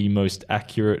the most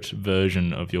accurate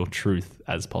version of your truth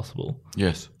as possible.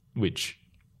 Yes. Which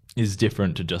is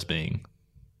different to just being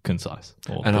concise.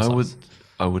 And precise.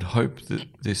 I would hope that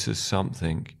this is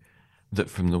something that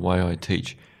from the way I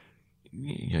teach,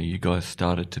 you guys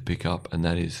started to pick up, and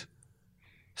that is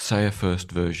say a first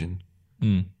version,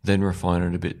 then refine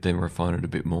it a bit, then refine it a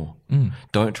bit more.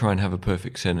 Don't try and have a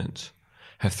perfect sentence.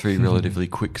 Have 3 relatively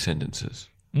quick sentences.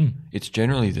 It's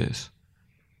generally this,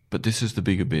 but this is the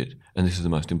bigger bit, and this is the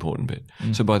most important bit.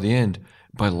 So by the end,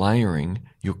 by layering,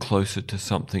 you're closer to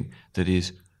something that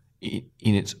is, in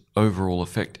its overall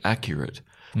effect, accurate.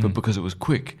 But because it was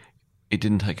quick, it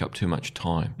didn't take up too much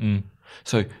time.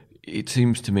 So it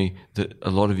seems to me that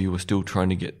a lot of you were still trying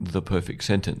to get the perfect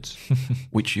sentence,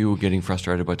 which you were getting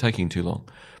frustrated by taking too long.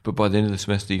 But by the end of the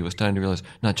semester, you were starting to realize,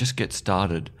 no, just get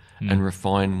started and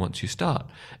refine once you start.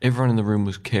 Everyone in the room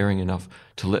was caring enough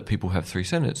to let people have 3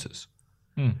 sentences,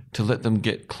 to let them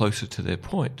get closer to their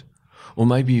point, or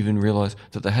maybe even realize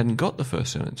that they hadn't got the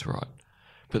first sentence right,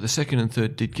 but the second and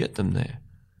third did get them there.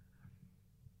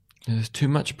 There's too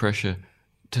much pressure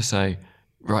to say,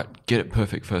 right, get it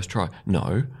perfect first try.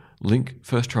 No, link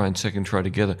first try and second try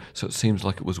together so it seems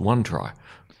like it was one try.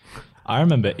 I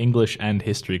remember English and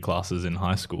history classes in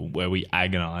high school where we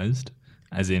agonized,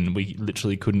 as in we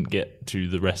literally couldn't get to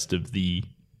the rest of the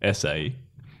essay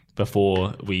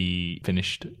before we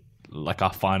finished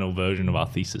our final version of our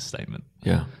thesis statement.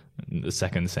 Yeah. The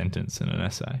second sentence in an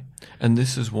essay. And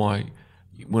this is why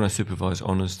when I supervise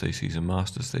honours theses and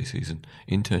master's theses and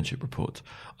internship reports,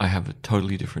 I have a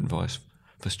totally different advice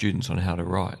for students on how to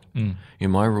write.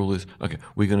 My rule is, okay,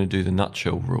 we're going to do the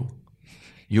nutshell rule.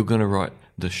 You're going to write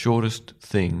the shortest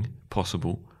thing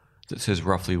possible that says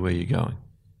roughly where you're going.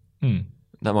 Mm.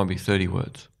 That might be 30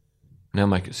 words. Now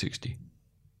make it 60.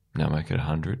 Now make it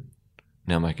 100.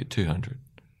 Now make it 200.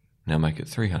 Now make it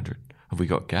 300. Have we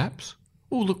got gaps?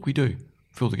 Oh, look, we do.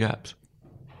 Fill the gaps.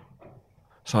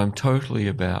 So I'm totally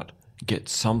about get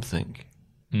something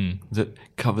that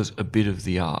covers a bit of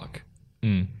the arc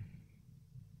and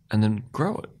then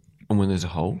grow it. And when there's a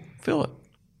hole, fill it.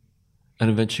 And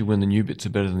eventually when the new bits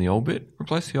are better than the old bit,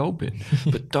 replace the old bit.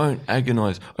 But don't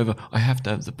agonise over, I have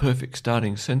to have the perfect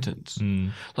starting sentence.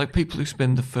 Like people who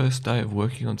spend the first day of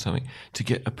working on something to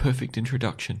get a perfect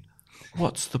introduction.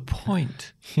 What's the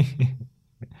point?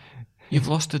 You've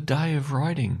lost a day of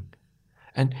writing.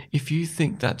 And if you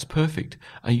think that's perfect,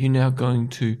 are you now going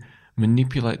to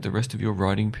manipulate the rest of your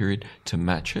writing period to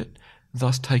match it,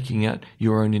 thus taking out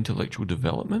your own intellectual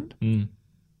development?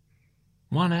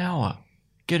 1 hour.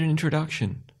 Get an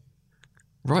introduction.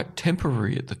 Write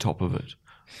temporary at the top of it.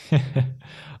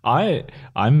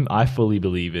 I fully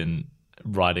believe in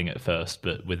writing it first,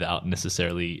 but without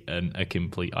necessarily a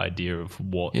complete idea of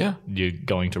what you're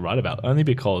going to write about. Only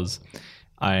because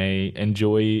I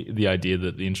enjoy the idea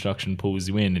that the introduction pulls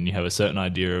you in and you have a certain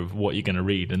idea of what you're going to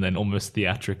read, and then almost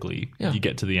theatrically you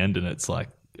get to the end and it's like,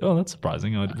 oh, that's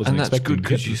surprising. I wasn't and that's expecting good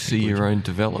because you see your own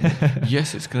development.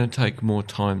 Yes, it's going to take more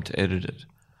time to edit it,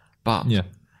 but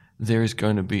there is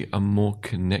going to be a more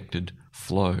connected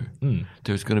flow.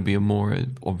 There's going to be a more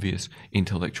obvious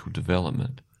intellectual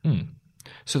development.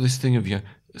 So this thing of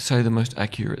say the most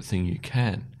accurate thing you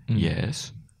can,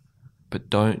 yes, but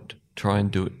don't try and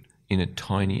do it in a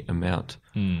tiny amount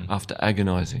after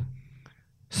agonizing.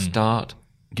 Start,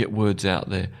 get words out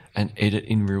there and edit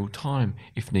in real time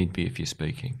if need be if you're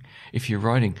speaking. If you're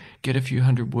writing, get a few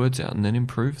hundred words out and then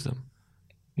improve them.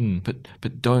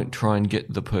 But don't try and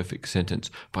get the perfect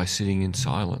sentence by sitting in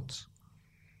silence.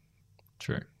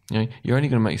 True. You're only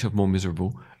going to make yourself more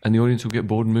miserable and the audience will get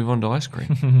bored and move on to ice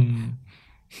cream.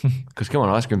 Because come on,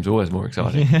 ice cream's always more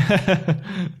exciting.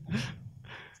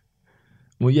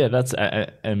 Well, yeah, that's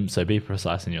so be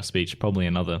precise in your speech. Probably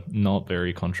another not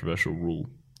very controversial rule.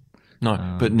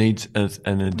 No, but needs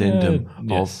an addendum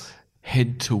of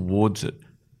head towards it,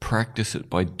 practice it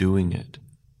by doing it.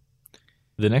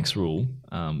 The next rule,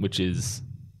 which is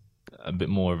a bit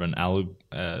more of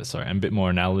a bit more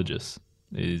analogous,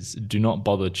 is do not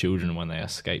bother children when they are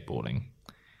skateboarding.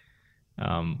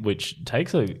 Which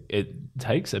takes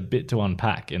a bit to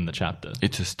unpack in the chapter.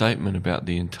 It's a statement about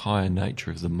the entire nature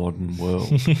of the modern world.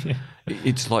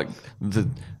 It's like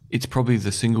it's probably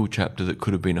the single chapter that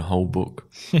could have been a whole book.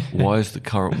 Why is the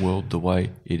current world the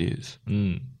way it is?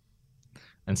 And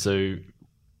so,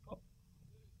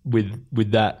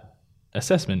 with that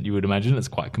assessment, you would imagine it's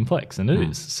quite complex, and it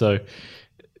is. So,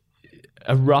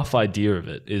 a rough idea of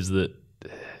it is that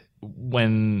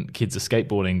when kids are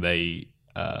skateboarding,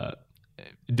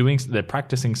 they're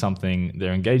practicing something,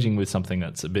 they're engaging with something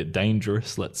that's a bit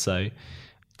dangerous, let's say,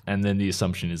 and then the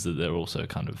assumption is that they're also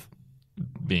kind of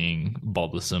being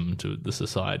bothersome to the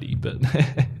society. But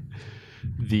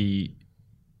the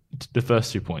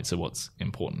first 2 points are what's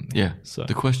important. Yeah. So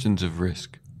the questions of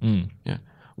risk. Yeah.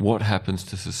 What happens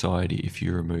to society if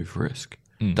you remove risk?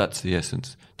 That's the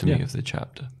essence to me of the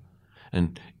chapter.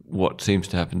 And what seems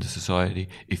to happen to society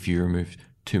if you remove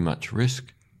too much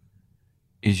risk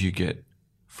is you get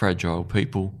fragile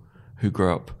people who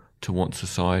grow up to want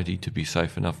society to be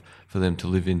safe enough for them to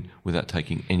live in without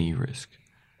taking any risk.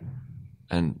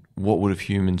 And what would have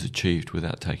humans achieved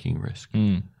without taking risk?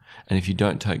 And if you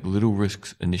don't take little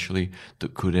risks initially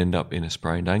that could end up in a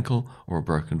sprained ankle or a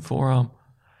broken forearm,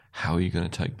 how are you going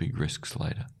to take big risks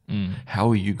later? How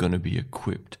are you going to be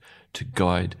equipped to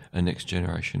guide a next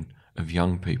generation of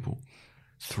young people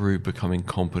through becoming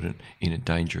competent in a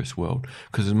dangerous world?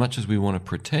 Because as much as we want to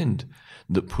pretend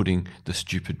that putting the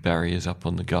stupid barriers up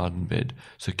on the garden bed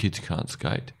so kids can't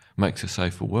skate makes a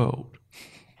safer world,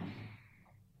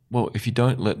 well, if you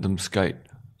don't let them skate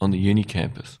on the uni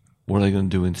campus, what are they going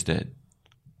to do instead?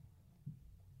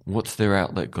 What's their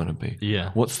outlet going to be?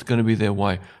 Yeah. What's going to be their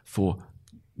way for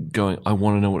going, I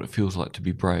want to know what it feels like to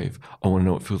be brave. I want to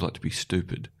know what it feels like to be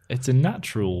stupid. It's a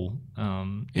natural...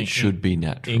 it should be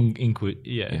natural.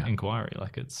 Inquiry.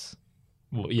 Like it's...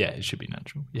 Well, yeah, it should be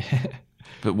natural. Yeah.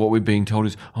 But what we're being told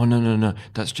is, oh, no,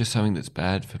 that's just something that's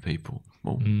bad for people.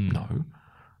 Well, no.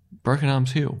 Broken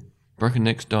arms heal. Broken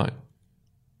necks don't.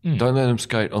 Don't let them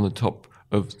skate on the top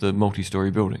of the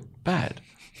multi-story building. Bad.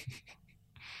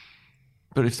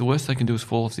 But if the worst they can do is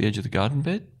fall off the edge of the garden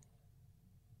bed,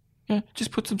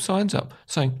 just put some signs up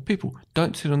saying, people,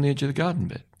 don't sit on the edge of the garden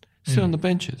bed. Sit on the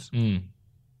benches.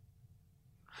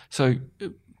 So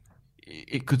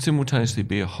it could simultaneously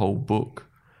be a whole book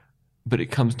But it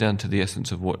comes down to the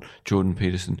essence of what Jordan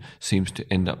Peterson seems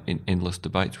to end up in endless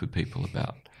debates with people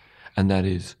about. And that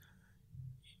is,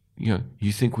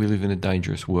 you think we live in a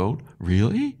dangerous world?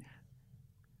 Really?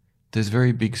 There's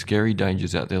very big, scary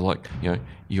dangers out there, like,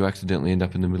 you accidentally end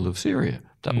up in the middle of Syria.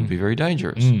 That would be very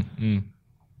dangerous.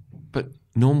 But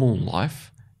normal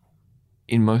life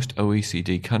in most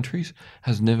OECD countries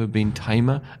has never been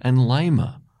tamer and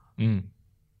lamer.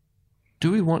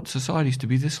 Do we want societies to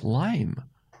be this lame?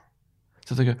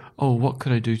 So they go, oh, what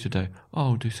could I do today? Oh,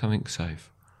 I'll do something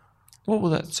safe. What will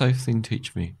that safe thing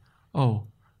teach me? Oh,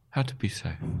 how to be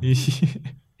safe.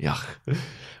 Yuck.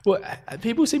 Well,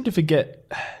 people seem to forget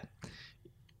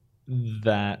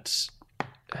that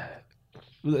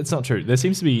it's not true. There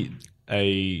seems to be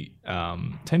a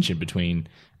tension between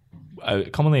a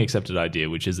commonly accepted idea,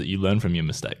 which is that you learn from your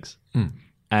mistakes,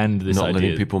 and this Not idea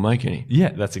letting people make any. Yeah,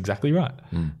 that's exactly right.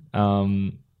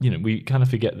 We kind of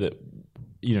forget that.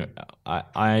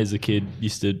 I as a kid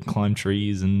used to climb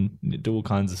trees and do all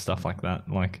kinds of stuff like that.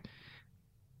 Like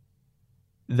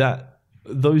that,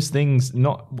 those things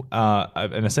not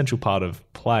an essential part of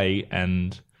play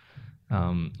and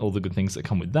all the good things that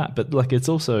come with that. But like, it's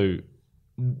also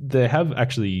they have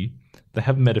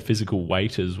metaphysical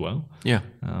weight as well. Yeah,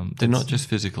 they're not just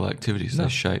physical activities; they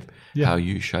shape how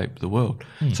you shape the world.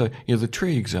 So, the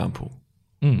tree example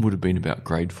would have been about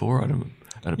grade 4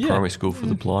 at a primary school for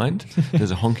the blind.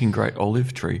 There's a honking great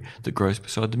olive tree that grows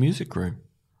beside the music room.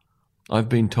 I've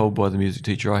been told by the music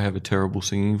teacher I have a terrible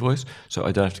singing voice, so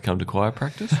I don't have to come to choir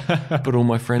practice, but all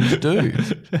my friends do.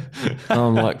 And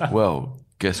I'm like, well,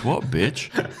 guess what, bitch?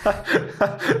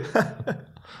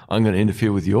 I'm going to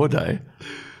interfere with your day.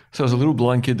 So as a little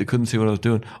blind kid that couldn't see what I was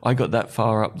doing, I got that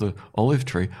far up the olive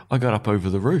tree, I got up over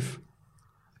the roof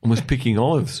and was picking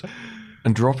olives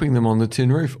and dropping them on the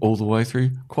tin roof all the way through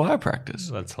choir practice.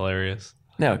 That's hilarious.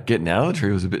 Now, getting out of the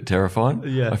tree was a bit terrifying.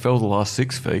 Yeah. I fell the last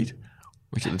 6 feet,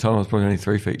 which at the time I was probably only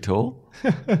 3 feet tall.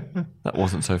 That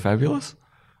wasn't so fabulous,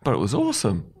 but it was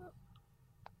awesome.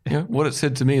 What it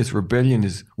said to me is rebellion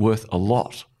is worth a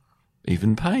lot,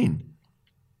 even pain.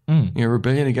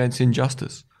 Rebellion against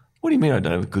injustice. What do you mean I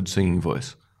don't have a good singing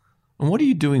voice? And what are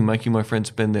you doing making my friends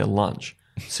spend their lunch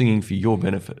singing for your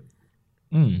benefit?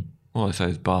 All I say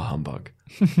is bar humbug.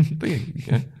 But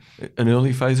an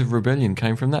early phase of rebellion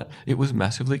came from that. It was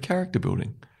massively character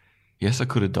building. Yes, I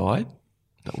could have died.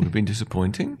 That would have been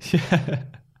disappointing.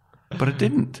 But it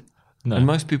didn't. No. And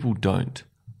most people don't.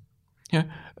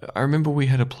 I remember we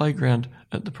had a playground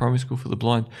at the primary school for the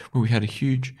blind where we had a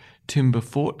huge timber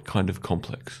fort kind of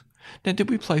complex. Now, did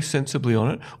we play sensibly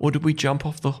on it, or did we jump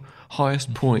off the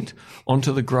highest point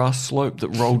onto the grass slope that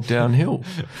rolled downhill?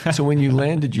 So when you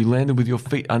landed with your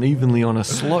feet unevenly on a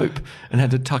slope and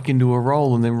had to tuck into a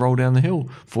roll and then roll down the hill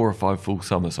 4 or 5 full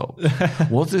somersaults.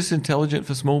 Was this intelligent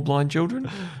for small blind children?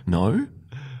 No.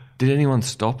 Did anyone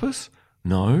stop us?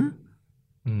 No.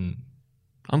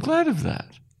 I'm glad of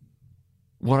that.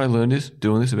 What I learned is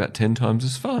doing this about 10 times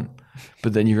is fun.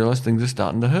 But then you realise things are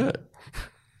starting to hurt.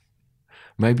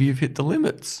 Maybe you've hit the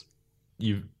limits.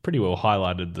 You've pretty well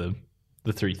highlighted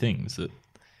the 3 things that,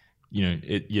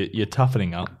 you're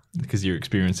toughening up because you're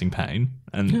experiencing pain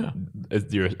and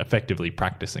you're effectively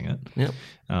practicing it. Yep.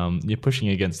 You're pushing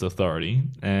against authority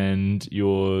and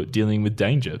you're dealing with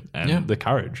danger and the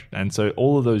courage. And so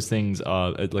all of those things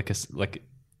are like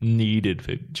needed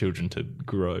for children to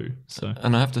grow. So,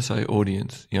 and I have to say,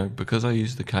 audience, because I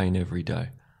use the cane every day,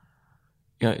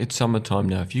 it's summertime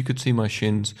now. If you could see my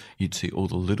shins, you'd see all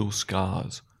the little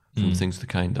scars from things the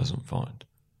cane doesn't find.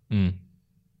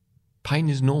 Pain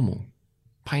is normal.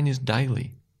 Pain is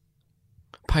daily.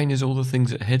 Pain is all the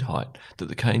things at head height that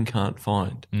the cane can't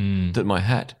find. That my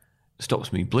hat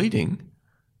stops me bleeding,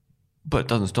 but it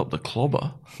doesn't stop the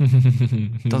clobber.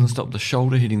 Doesn't stop the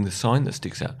shoulder hitting the sign that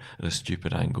sticks out at a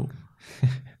stupid angle.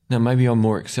 Now, maybe I'm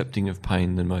more accepting of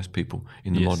pain than most people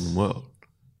in the modern world.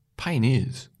 Pain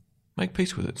is. Make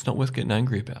peace with it. It's not worth getting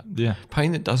angry about. Yeah.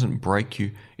 Pain that doesn't break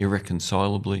you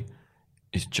irreconcilably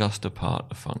is just a part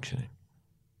of functioning.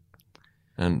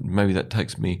 And maybe that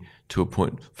takes me to a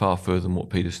point far further than what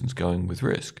Peterson's going with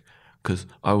risk, because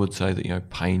I would say that,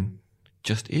 pain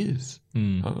just is.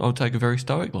 I'll take a very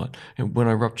stoic line. And when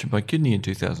I ruptured my kidney in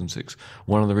 2006,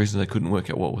 one of the reasons I couldn't work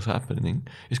out what was happening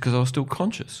is because I was still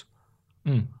conscious.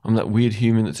 I'm that weird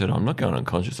human that said, I'm not going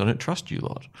unconscious. I don't trust you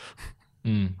lot.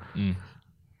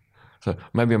 So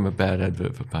maybe I'm a bad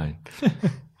advert for pain.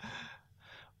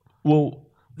 Well,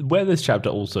 where this chapter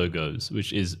also goes,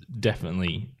 which is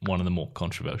definitely one of the more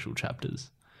controversial chapters,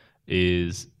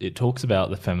 is it talks about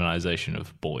the feminization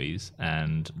of boys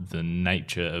and the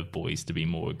nature of boys to be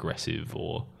more aggressive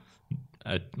or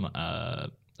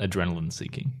adrenaline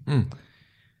seeking.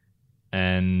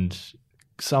 And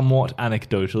somewhat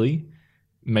anecdotally,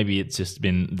 maybe it's just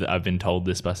been that I've been told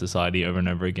this by society over and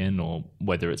over again, or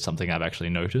whether it's something I've actually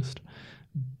noticed.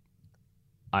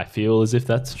 I feel as if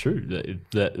that's true.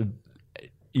 That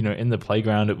in the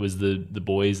playground, it was the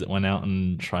boys that went out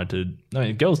and tried to. I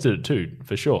mean, girls did it too,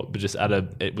 for sure. But just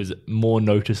it was more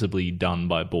noticeably done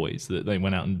by boys that they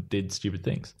went out and did stupid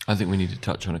things. I think we need to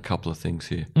touch on a couple of things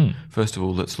here. First of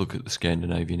all, let's look at the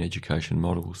Scandinavian education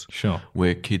models. Sure.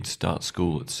 Where kids start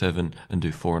school at 7 and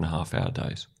do 4.5-hour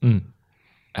days.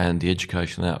 And the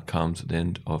educational outcomes at the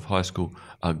end of high school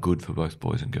are good for both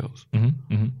boys and girls.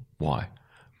 Why?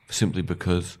 Simply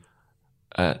because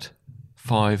at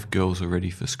 5, girls are ready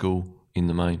for school in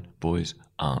the main, boys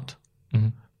aren't.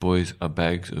 Boys are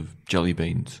bags of jelly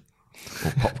beans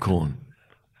or popcorn,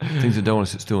 things that don't want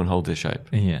to sit still and hold their shape.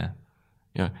 Yeah.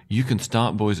 You can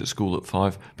start boys at school at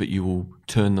 5, but you will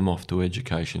turn them off to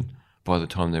education by the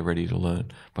time they're ready to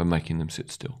learn by making them sit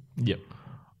still. Yep.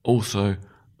 Also,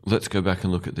 let's go back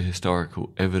and look at the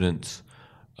historical evidence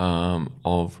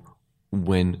of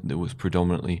when there was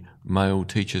predominantly male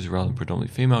teachers rather than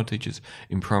predominantly female teachers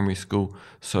in primary school.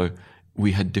 So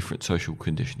we had different social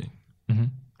conditioning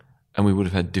and we would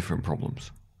have had different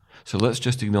problems. So let's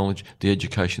just acknowledge the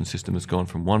education system has gone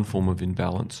from one form of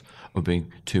imbalance of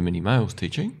being too many males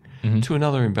teaching to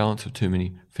another imbalance of too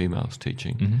many females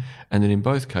teaching. And then in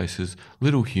both cases,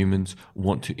 little humans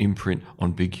want to imprint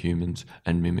on big humans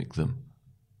and mimic them.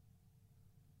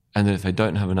 And then if they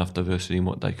don't have enough diversity in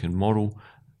what they can model,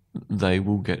 they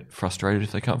will get frustrated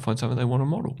if they can't find something they want to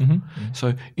model.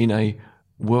 So in a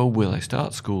world where they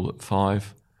start school at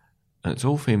 5 and it's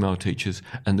all female teachers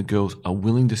and the girls are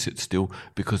willing to sit still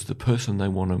because the person they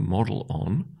want to model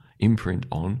on, imprint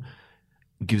on,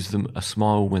 gives them a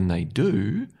smile when they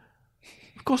do,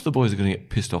 of course the boys are going to get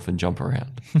pissed off and jump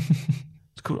around.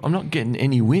 It's cool. I'm not getting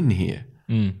any win here.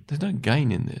 There's no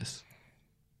gain in this.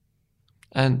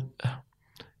 And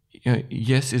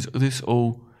yes, is this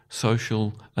all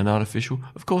social and artificial?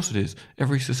 Of course it is.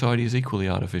 Every society is equally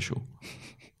artificial.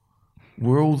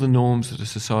 We're all the norms that a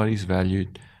society's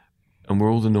valued, and we're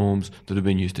all the norms that have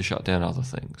been used to shut down other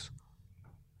things.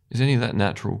 Is any of that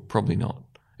natural? Probably not.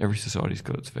 Every society's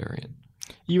got its variant.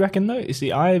 You reckon though? You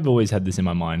see, I've always had this in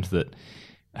my mind that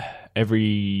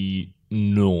every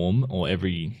norm or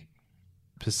every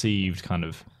perceived kind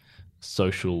of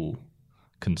social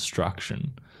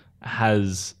construction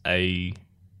has a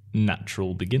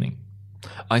natural beginning.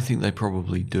 I think they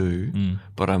probably do,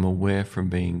 but I'm aware from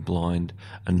being blind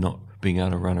and not being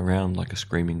able to run around like a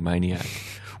screaming maniac,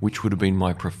 which would have been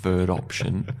my preferred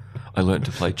option. I learnt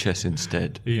to play chess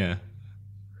instead. Yeah.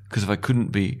 Because if I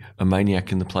couldn't be a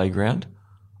maniac in the playground,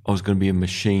 I was going to be a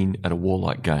machine at a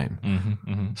warlike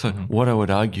game. What I would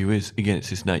argue is, again, it's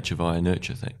this nature via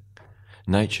nurture thing.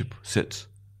 Nature sets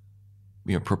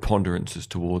preponderances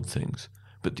toward things,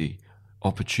 but the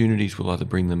opportunities will either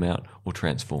bring them out or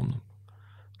transform them.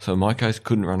 So in my case,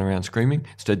 couldn't run around screaming,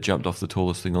 instead jumped off the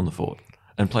tallest thing on the fort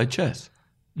and played chess.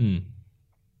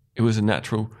 It was a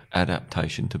natural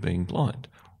adaptation to being blind.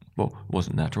 Well, it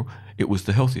wasn't natural. It was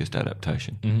the healthiest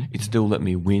adaptation. It still let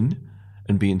me win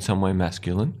and be in some way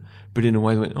masculine, but in a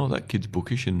way that went, oh, that kid's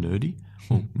bookish and nerdy.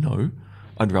 Well, no.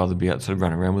 I'd rather be outside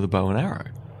running around with a bow and arrow.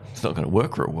 It's not going to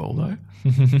work real well, though.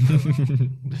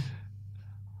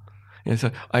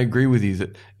 So I agree with you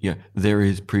that there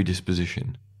is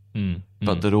predisposition,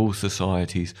 but that all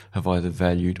societies have either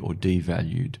valued or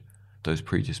devalued those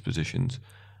predispositions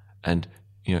and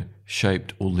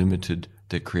shaped or limited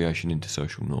their creation into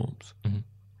social norms.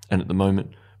 And at the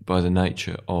moment, by the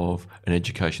nature of an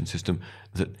education system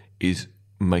that is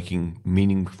making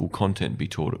meaningful content be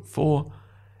taught at 4,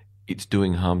 it's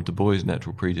doing harm to boys'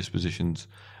 natural predispositions,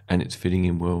 and it's fitting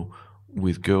in well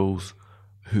with girls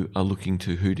who are looking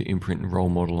to who to imprint and role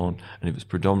model on. And if it's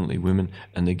predominantly women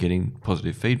and they're getting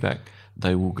positive feedback,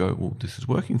 they will go, well, this is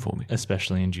working for me.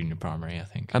 Especially in junior primary, I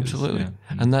think. Absolutely.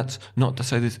 And that's not to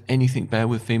say there's anything bad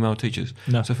with female teachers.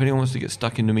 No. So if anyone wants to get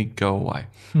stuck into me, go away.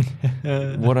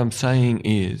 What I'm saying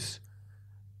is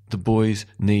the boys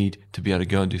need to be able to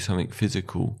go and do something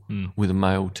physical with a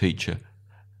male teacher.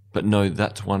 But no,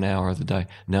 that's 1 hour of the day.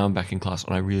 Now I'm back in class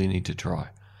and I really need to try.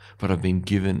 But I've been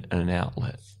given an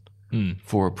outlet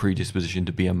for a predisposition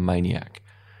to be a maniac.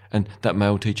 And that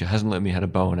male teacher hasn't let me have a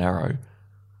bow and arrow,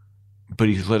 but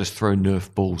he's let us throw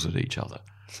Nerf balls at each other.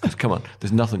 Because come on,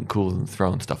 there's nothing cooler than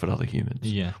throwing stuff at other humans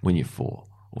when you're 4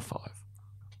 or 5.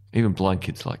 Even blind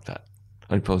kids like that.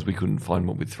 Only problem is we couldn't find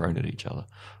what we'd thrown at each other.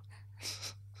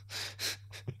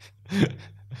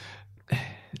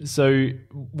 So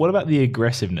what about the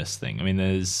aggressiveness thing? I mean,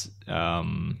 there's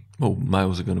Well,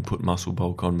 males are going to put muscle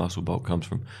bulk on. Muscle bulk comes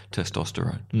from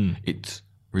testosterone. It's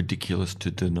ridiculous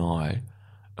to deny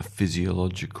a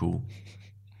physiological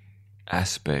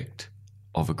aspect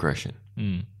of aggression.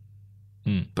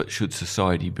 But should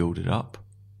society build it up?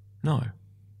 No.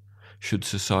 Should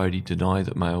society deny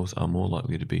that males are more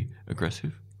likely to be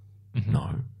aggressive?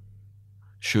 No.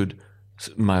 Should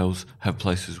males have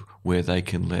places where they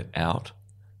can let out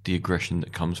the aggression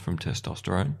that comes from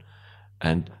testosterone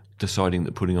and deciding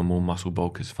that putting on more muscle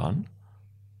bulk is fun?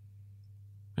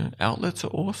 Outlets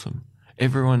are awesome.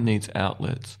 Everyone needs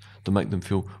outlets that make them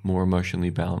feel more emotionally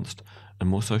balanced and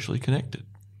more socially connected.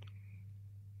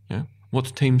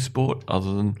 What's team sport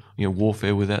other than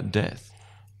warfare without death?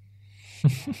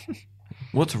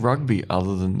 What's rugby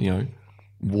other than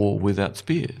war without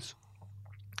spears?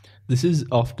 This is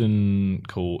often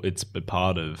called, it's a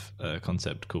part of a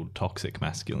concept called toxic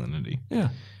masculinity. Yeah.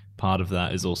 Part of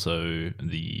that is also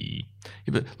the...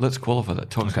 Yeah, but let's qualify that.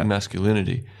 Toxic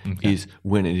masculinity is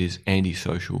when it is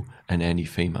antisocial and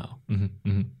anti-female.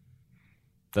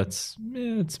 That's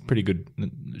it's a pretty good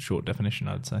short definition,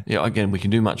 I'd say. Yeah, again, we can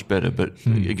do much better, but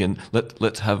again,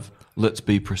 let's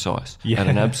be precise. Yeah. At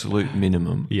an absolute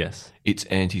minimum, Yes. it's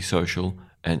antisocial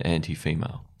and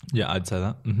anti-female. Yeah, I'd say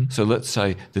that. So let's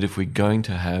say that if we're going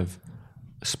to have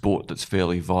a sport that's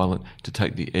fairly violent to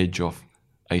take the edge off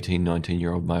 18,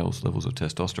 19-year-old males' levels of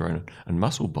testosterone and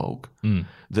muscle bulk,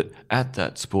 that at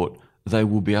that sport they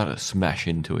will be able to smash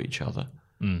into each other,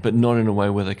 but not in a way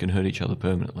where they can hurt each other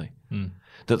permanently.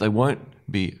 That it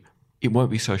won't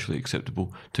be socially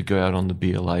acceptable to go out on the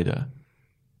beer later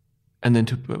and then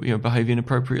to behave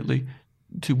inappropriately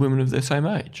to women of their same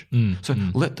age. So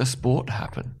let the sport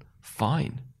happen.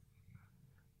 Fine.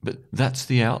 But that's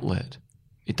the outlet.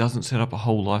 It doesn't set up a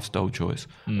whole lifestyle choice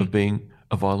of being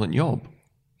a violent yob.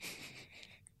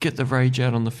 Get the rage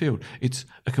out on the field. It's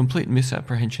a complete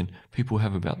misapprehension people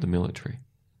have about the military.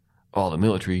 Oh, the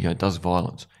military does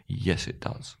violence. Yes, it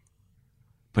does.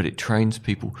 But it trains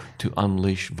people to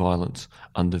unleash violence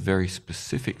under very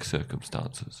specific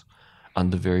circumstances,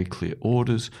 under very clear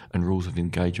orders and rules of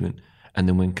engagement, and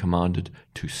then when commanded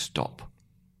to stop.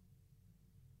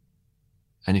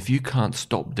 And if you can't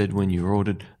stop dead when you're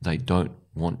ordered, they don't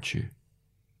want you.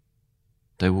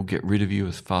 They will get rid of you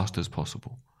as fast as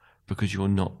possible because you're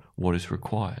not what is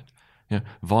required.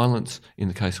 Violence, in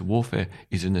the case of warfare,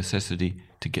 is a necessity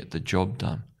to get the job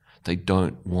done. They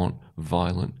don't want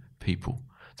violent people.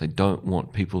 They don't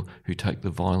want people who take the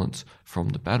violence from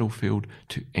the battlefield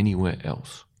to anywhere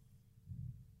else.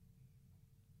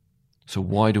 So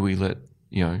why do we let,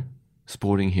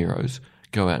 sporting heroes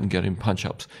go out and get in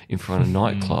punch-ups in front of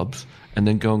nightclubs and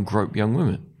then go and grope young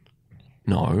women?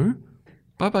 No.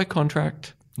 Bye-bye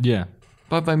contract. Yeah.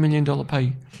 Bye-bye $1 million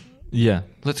pay. Yeah.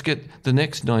 Let's get the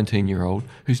next 19-year-old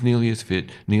who's nearly as fit,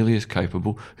 nearly as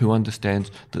capable, who understands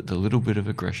that the little bit of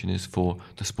aggression is for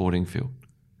the sporting field.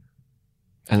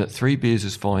 And that 3 beers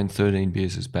is fine, 13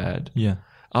 beers is bad. Yeah.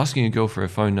 Asking a girl for her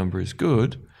phone number is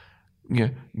good.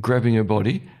 Grabbing her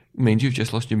body means you've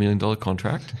just lost your $1 million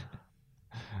contract.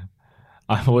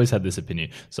 I've always had this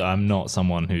opinion. So I'm not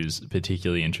someone who's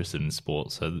particularly interested in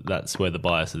sports. So that's where the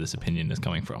bias of this opinion is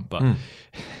coming from. But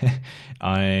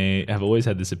I have always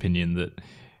had this opinion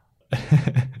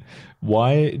that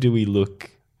why do we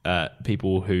look at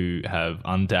people who have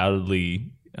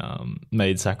undoubtedly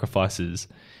made sacrifices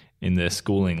in their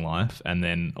schooling life and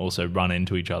then also run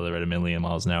into each other at 1,000,000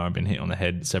 miles an hour and been hit on the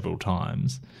head several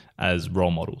times as role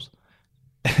models?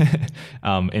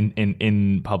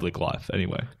 in public life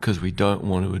anyway. Because we don't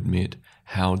want to admit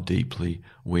how deeply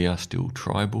we are still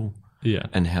tribal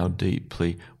and how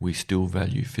deeply we still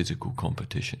value physical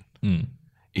competition.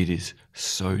 It is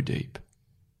so deep.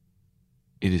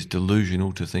 It is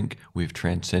delusional to think we've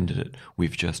transcended it.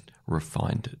 We've just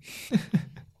refined it.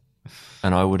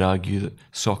 And I would argue that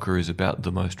soccer is about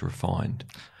the most refined.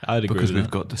 I'd agree because with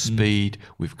we've that. got the speed,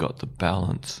 we've got the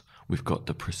balance, we've got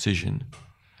the precision,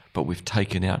 but we've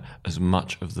taken out as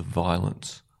much of the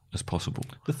violence as possible.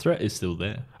 The threat is still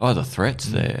there. Oh, the threat's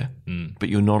there, but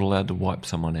you're not allowed to wipe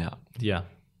someone out. Yeah,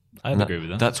 I'd agree with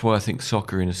that. That's why I think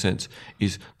soccer, in a sense,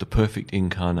 is the perfect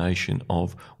incarnation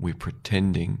of we're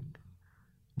pretending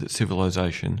that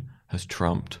civilization has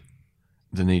trumped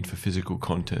the need for physical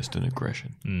contest and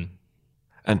aggression.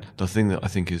 And the thing that I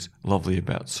think is lovely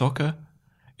about soccer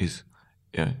is,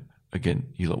 again,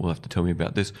 you lot will have to tell me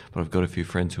about this, but I've got a few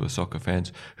friends who are soccer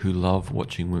fans who love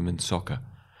watching women's soccer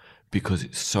because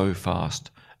it's so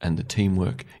fast and the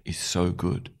teamwork is so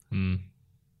good.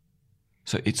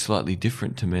 So it's slightly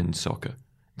different to men's soccer.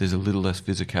 There's a little less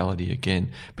physicality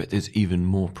again, but there's even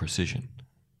more precision.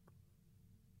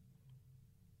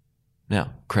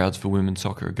 Now, crowds for women's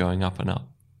soccer are going up and up.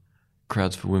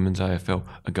 Crowds for women's AFL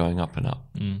are going up and up.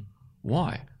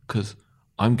 Why? Because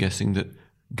I'm guessing that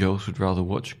girls would rather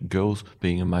watch girls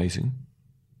being amazing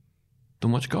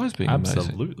than watch guys being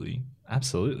amazing.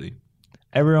 Absolutely.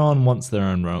 Everyone wants their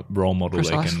own role model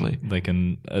Precisely. they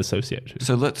can associate to.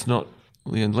 So let's not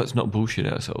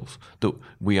bullshit ourselves that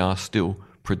we are still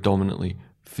predominantly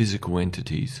physical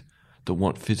entities that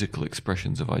want physical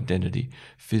expressions of identity,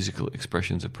 physical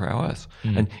expressions of prowess,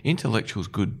 and intellectual's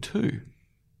good too.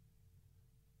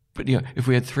 But if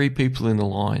we had three people in the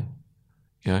line,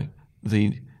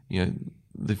 the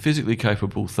physically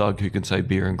capable thug who can say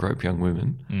beer and grope young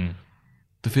women,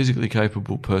 the physically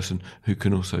capable person who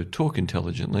can also talk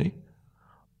intelligently,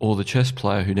 or the chess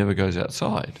player who never goes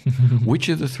outside, which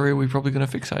of the three are we probably going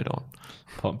to fixate on?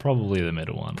 Probably the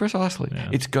middle one. Precisely. Yeah.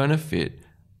 It's going to fit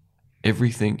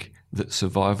everything that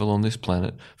survival on this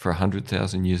planet for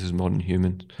 100,000 years as modern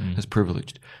humans has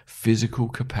privileged. Physical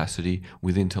capacity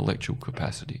with intellectual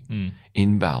capacity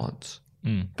in balance.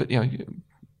 But,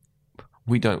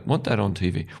 we don't want that on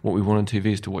TV. What we want on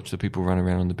TV is to watch the people run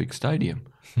around on the big stadium.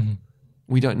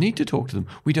 We don't need to talk to them.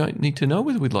 We don't need to know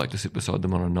whether we'd like to sit beside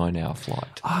them on a 9-hour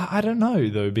flight. I don't know,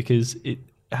 though, because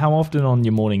how often on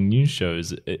your morning news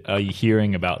shows are you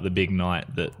hearing about the big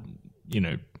night that,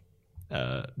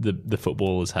 the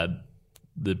footballers had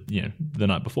the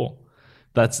night before?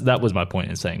 That was my point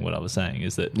in saying what I was saying,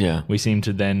 is that we seem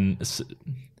to then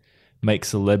make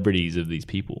celebrities of these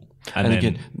people. And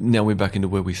again, now we're back into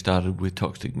where we started with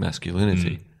toxic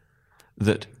masculinity,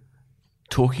 that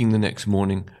talking the next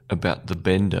morning about the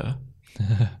bender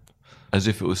as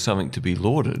if it was something to be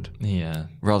lauded,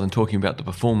 rather than talking about the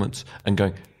performance and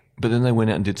going, but then they went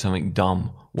out and did something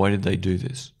dumb. Why did they do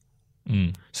this?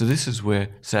 So this is where,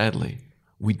 sadly,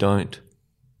 we don't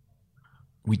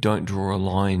draw a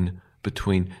line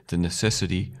between the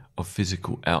necessity of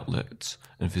physical outlets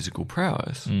and physical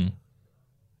prowess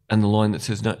and the line that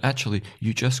says, no, actually,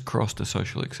 you just crossed a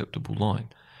socially acceptable line.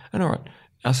 And all right,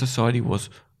 our society was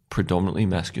predominantly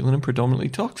masculine and predominantly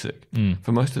toxic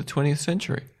for most of the 20th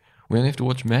century. We only have to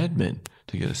watch Mad Men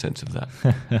to get a sense of that.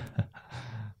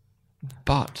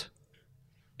 But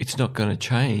it's not going to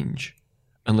change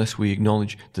unless we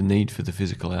acknowledge the need for the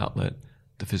physical outlet,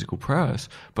 the physical prowess,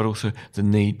 but also the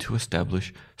need to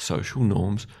establish social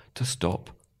norms to stop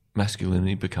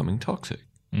masculinity becoming toxic.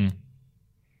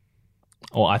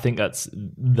 Well, I think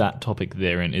that topic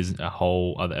therein is a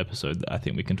whole other episode that I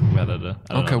think we can talk about at another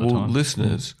time.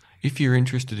 Listeners, if you're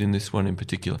interested in this one in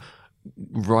particular,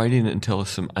 write in and tell us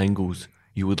some angles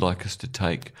you would like us to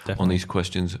take on these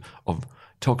questions of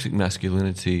toxic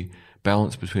masculinity,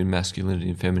 balance between masculinity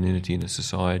and femininity in a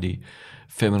society,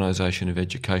 feminization of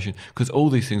education, because all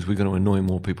these things we're going to annoy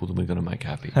more people than we're going to make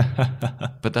happy.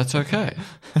 But that's okay.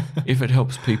 If it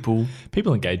helps people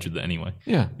engage with it anyway.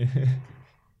 Yeah.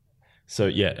 So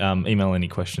email any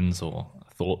questions or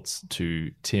thoughts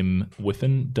to Tim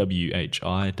Whiffen,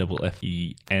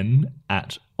 WHIFFEN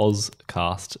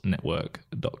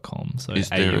 @ozcastnetwork.com. So is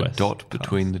there a dot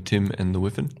between the Tim and the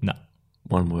Whiffen? No.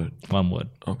 One word.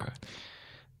 Okay.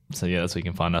 So that's where you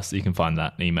can find us. You can find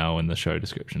that email in the show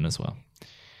description as well.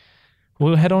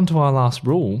 We'll head on to our last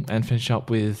rule and finish up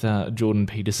with Jordan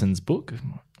Peterson's book.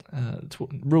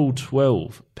 Rule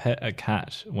 12, pet a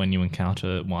cat when you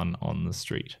encounter one on the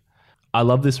street. I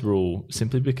love this rule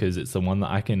simply because it's the one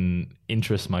that I can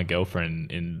interest my girlfriend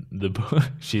in the book.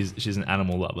 She's an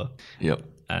animal lover. Yep.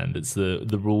 And it's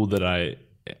the rule that I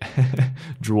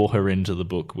draw her into the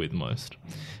book with most.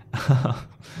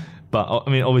 But I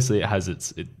mean, obviously it has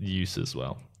its use as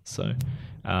well. So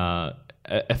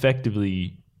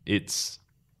effectively it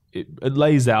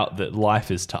lays out that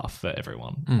life is tough for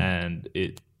everyone. And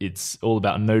it's all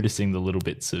about noticing the little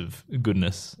bits of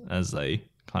goodness as they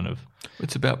kind of...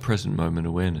 It's about present moment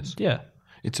awareness. Yeah.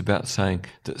 It's about saying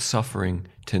that suffering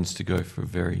tends to go for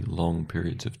very long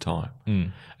periods of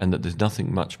time and that there's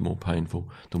nothing much more painful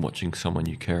than watching someone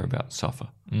you care about suffer.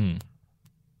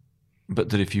 But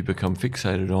that if you become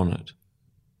fixated on it,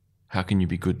 how can you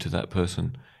be good to that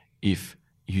person if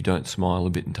you don't smile a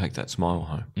bit and take that smile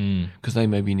home? Because they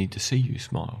maybe need to see you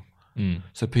smile.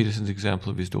 So Peterson's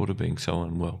example of his daughter being so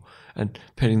unwell and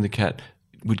petting the cat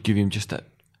would give him just that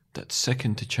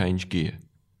second to change gear.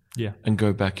 Yeah. And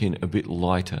go back in a bit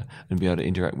lighter and be able to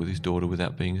interact with his daughter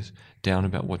without being as down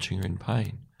about watching her in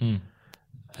pain.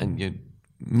 And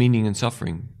meaning and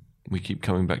suffering, we keep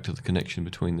coming back to the connection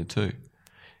between the two.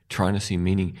 Trying to see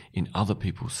meaning in other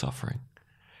people's suffering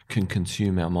can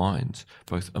consume our minds,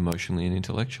 both emotionally and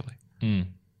intellectually.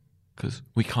 Because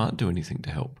we can't do anything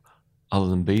to help other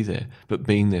than be there, but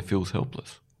being there feels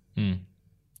helpless.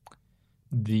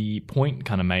 the point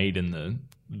kind of made in the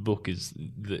book is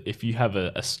that if you have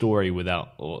a story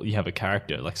without, or you have a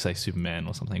character like say Superman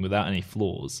or something without any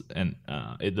flaws, and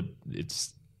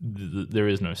there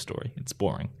is no story. It's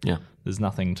boring. Yeah. There's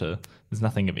nothing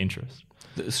of interest.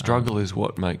 The struggle is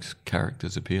what makes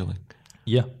characters appealing.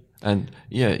 Yeah. And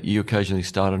yeah, you occasionally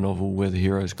start a novel where the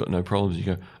hero's got no problems. You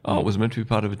go, oh, it was meant to be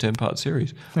part of a 10-part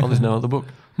series. Oh, there's no other book.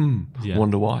 Yeah.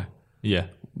 Wonder why. Yeah.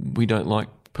 We don't like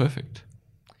perfect.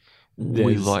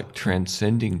 We like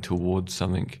transcending towards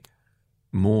something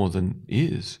more than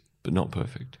is, but not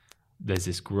perfect. There's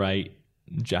this great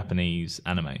Japanese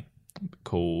anime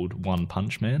called One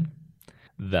Punch Man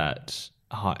that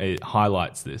it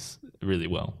highlights this really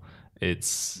well.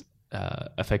 It's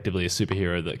effectively a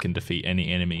superhero that can defeat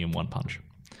any enemy in one punch,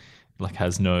 like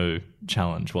has no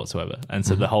challenge whatsoever. And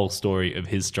so the whole story of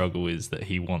his struggle is that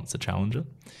he wants a challenger.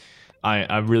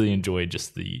 I really enjoyed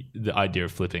just the idea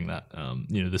of flipping that.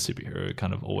 The superhero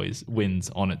kind of always wins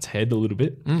on its head a little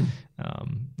bit,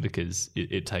 because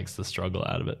it takes the struggle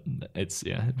out of it.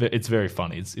 It's very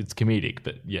funny. It's comedic,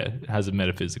 but yeah, it has a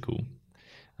metaphysical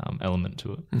element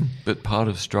to it. But part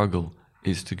of struggle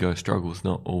is to go struggles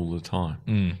not all the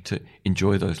time, to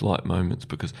enjoy those light moments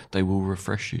because they will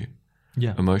refresh you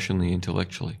emotionally,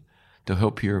 intellectually. They'll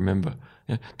help you remember.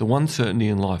 Yeah, the one certainty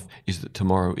in life is that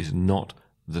tomorrow is not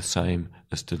the same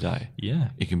as today. Yeah.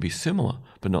 It can be similar,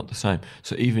 but not the same.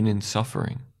 So even in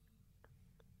suffering,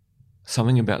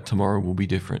 something about tomorrow will be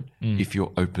different if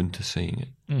you're open to seeing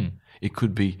it. It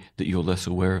could be that you're less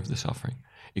aware of the suffering.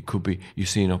 It could be you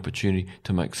see an opportunity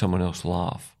to make someone else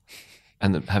laugh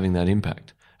and having that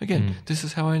impact. Again, this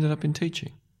is how I ended up in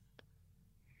teaching.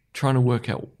 Trying to work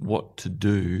out what to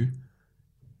do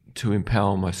to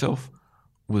empower myself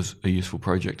was a useful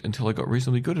project until I got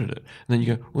reasonably good at it. And then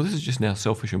you go, well, this is just now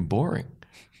selfish and boring.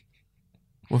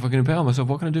 Well, if I can empower myself,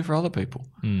 what can I do for other people?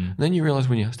 And then you realize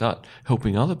when you start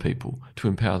helping other people to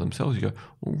empower themselves, you go,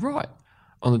 well, right.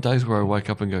 On the days where I wake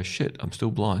up and go, shit, I'm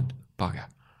still blind. Bugger.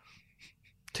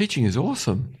 Teaching is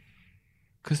awesome.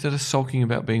 Because instead of sulking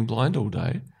about being blind all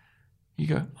day, you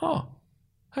go, oh,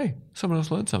 hey, someone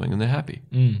else learned something and they're happy.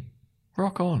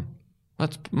 Rock on.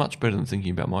 That's much better than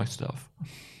thinking about my stuff.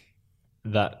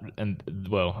 The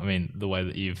way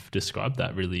that you've described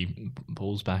that really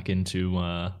pulls back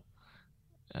into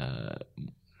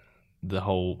the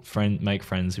whole make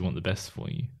friends who want the best for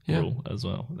you rule as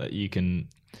well. That you can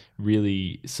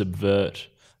really subvert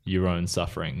your own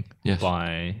suffering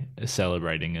by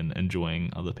celebrating and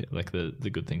enjoying other people, like the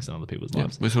good things in other people's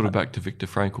lives. We're sort of back to Viktor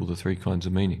Frankl, the 3 kinds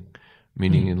of meaning.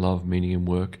 Meaning in love, meaning in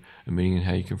work, and meaning in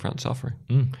how you confront suffering.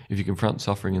 If you confront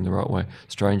suffering in the right way,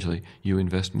 strangely, you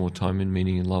invest more time in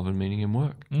meaning in love and meaning in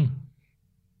work.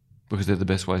 Because they're the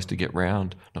best ways to get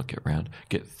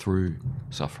through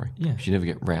suffering. Yeah. Because you never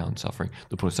get round suffering.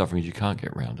 The point of suffering is you can't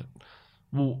get round it.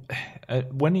 Well,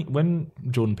 when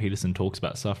Jordan Peterson talks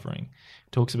about suffering,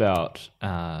 he talks about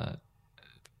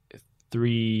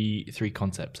three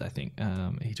concepts, I think.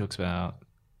 He talks about,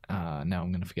 now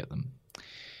I'm going to forget them.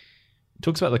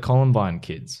 Talks about the Columbine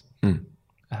kids,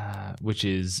 which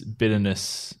is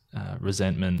bitterness,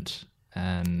 resentment,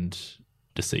 and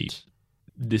deceit.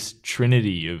 This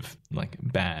trinity of like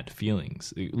bad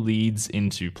feelings, it leads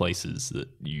into places that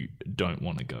you don't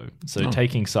want to go. So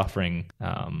taking suffering,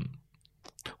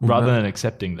 rather than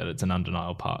accepting that it's an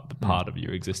undeniable part of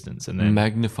your existence, and then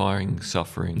magnifying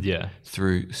suffering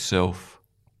through self,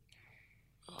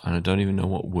 and I don't even know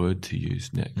what word to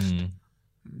use next.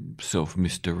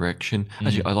 Self-misdirection.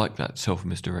 Actually, I like that,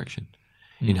 self-misdirection.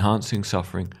 Enhancing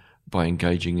suffering by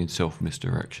engaging in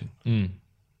self-misdirection.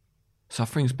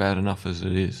 Suffering's bad enough as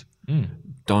it is.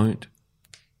 Don't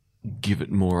give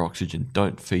it more oxygen.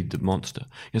 Don't feed the monster.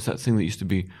 It's that thing that used to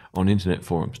be on internet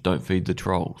forums. Don't feed the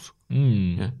trolls.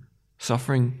 Yeah?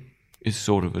 Suffering is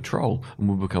sort of a troll and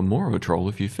will become more of a troll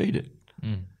if you feed it.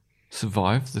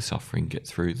 Survive the suffering. Get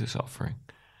through the suffering.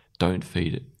 Don't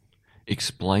feed it.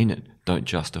 Explain it, don't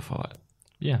justify it.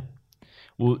 Yeah.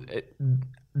 Well,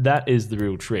 that is the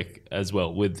real trick as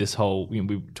well with this whole,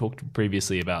 we talked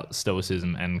previously about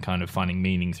stoicism and kind of finding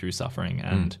meaning through suffering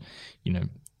and,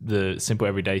 the simple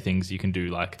everyday things you can do,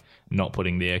 like not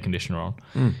putting the air conditioner on.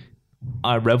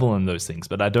 I revel in those things,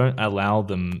 but I don't allow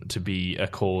them to be a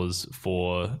cause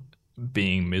for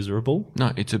being miserable.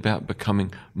 No, it's about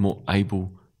becoming more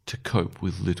able to cope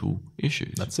with little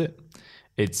issues. That's it.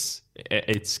 It's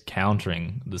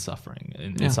countering the suffering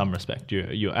in some respect.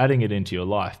 You're adding it into your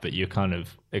life, but you're kind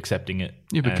of accepting it.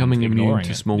 You're becoming immune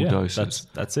to small doses.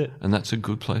 That's it. And that's a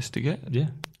good place to get. Yeah.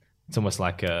 It's almost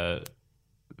like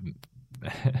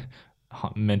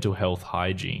mental health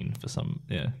hygiene for some.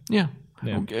 Yeah. Yeah.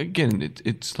 Yeah. Again,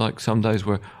 it's like some days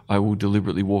where I will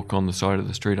deliberately walk on the side of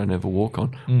the street I never walk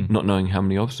on, not knowing how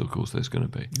many obstacles there's going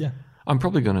to be. Yeah. I'm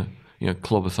probably going to,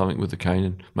 clobber something with the cane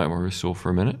and make my wrist sore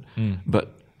for a minute,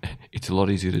 but it's a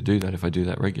lot easier to do that if I do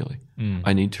that regularly.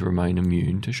 I need to remain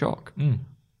immune to shock.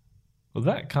 Well,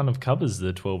 that kind of covers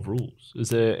the 12 rules. Is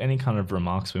there any kind of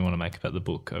remarks we want to make about the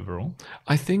book overall?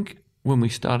 I think when we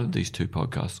started these 2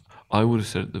 podcasts, I would have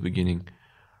said at the beginning,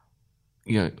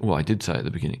 I did say at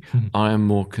the beginning, I am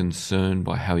more concerned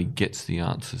by how he gets the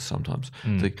answers sometimes.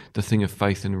 The thing of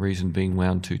faith and reason being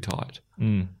wound too tight.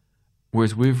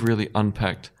 Whereas we've really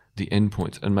unpacked the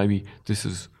endpoints, and maybe this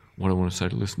is what I want to say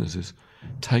to listeners is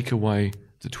take away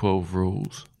the 12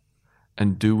 rules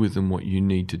and do with them what you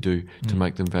need to do to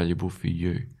make them valuable for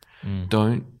you.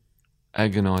 Don't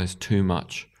agonize too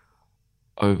much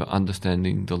over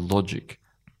understanding the logic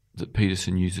that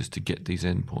Peterson uses to get these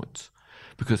endpoints.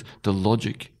 Because the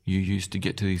logic you use to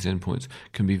get to these endpoints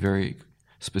can be very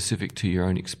specific to your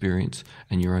own experience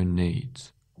and your own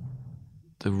needs.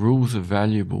 The rules are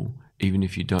valuable even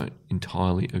if you don't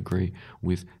entirely agree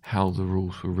with how the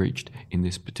rules were reached in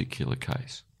this particular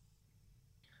case.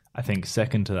 I think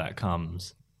second to that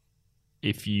comes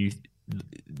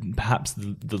perhaps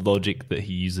the logic that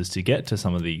he uses to get to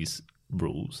some of these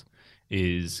rules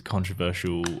is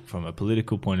controversial from a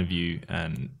political point of view,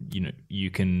 and you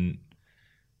can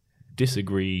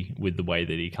disagree with the way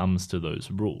that he comes to those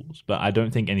rules, but I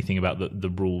don't think anything about the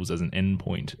rules as an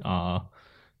endpoint are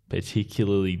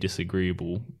particularly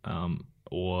disagreeable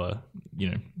or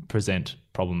present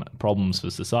problems for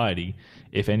society.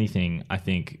 If anything, I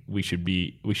think we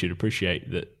should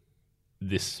appreciate that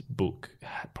this book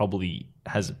probably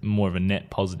has more of a net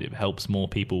positive, helps more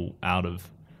people out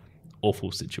of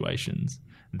awful situations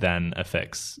than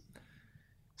affects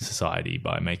society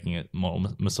by making it more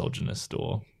misogynist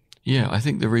or... Yeah, I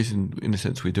think the reason, in a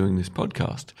sense, we're doing this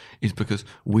podcast is because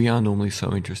we are normally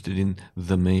so interested in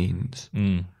the means.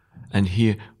 And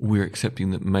here we're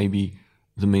accepting that maybe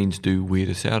the means do weird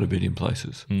us out a bit in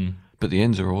places, but the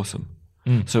ends are awesome.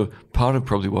 So part of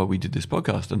probably why we did this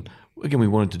podcast, and again, we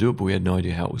wanted to do it, but we had no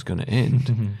idea how it was going to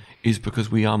end, is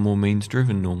because we are more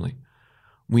means-driven normally.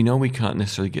 We know we can't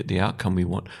necessarily get the outcome we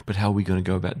want, but how are we going to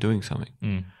go about doing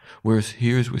something? Whereas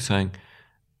here, as we're saying,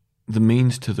 the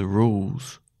means to the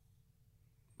rules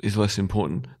is less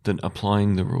important than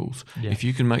applying the rules. Yeah. If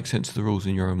you can make sense of the rules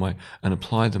in your own way and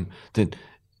apply them, then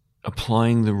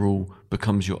applying the rule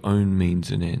becomes your own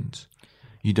means and ends.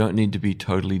 You don't need to be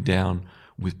totally down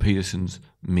with Peterson's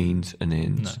means and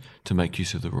ends to make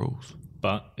use of the rules.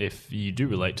 But if you do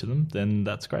relate to them, then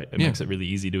that's great. It makes it really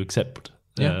easy to accept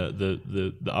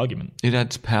the argument. It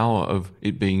adds power of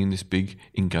it being in this big,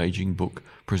 engaging book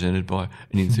presented by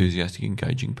an enthusiastic,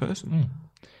 engaging person.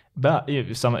 But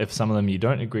if some of them you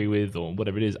don't agree with or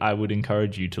whatever it is, I would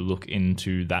encourage you to look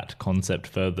into that concept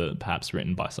further, perhaps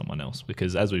written by someone else.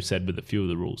 Because as we've said with a few of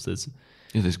the rules, there's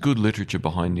good literature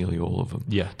behind nearly all of them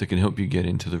that can help you get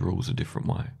into the rules a different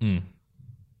way.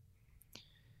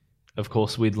 Of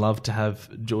course, we'd love to have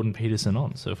Jordan Peterson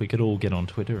on. So if we could all get on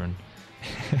Twitter and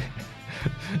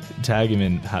tag him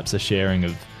in perhaps a sharing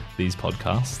of these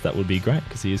podcasts, that would be great,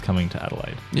 because he is coming to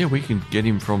Adelaide. Yeah, we can get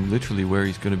him from literally where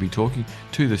he's going to be talking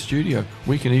to the studio.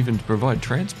 We can even provide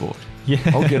transport. Yeah,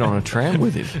 I'll get on a tram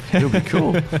with him. It'll be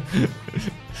cool.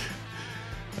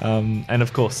 And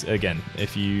of course, again,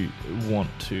 if you want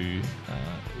to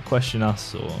question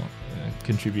us or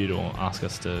contribute or ask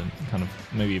us to kind of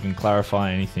maybe even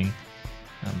clarify anything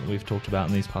that we've talked about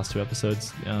in these past 2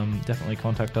 episodes, definitely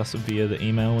contact us via the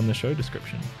email in the show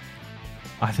description.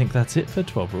 I think that's it for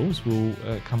 12 Rules. We'll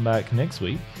come back next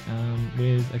week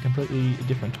with a completely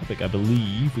different topic. I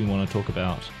believe we want to talk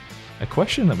about a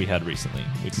question that we had recently.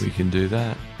 We can do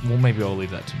that. Well, maybe I'll leave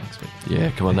that to next week.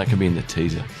 Yeah, come on, that can be in the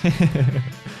teaser.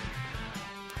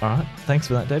 All right, thanks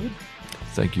for that, David.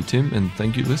 Thank you, Tim, and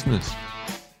thank you, listeners.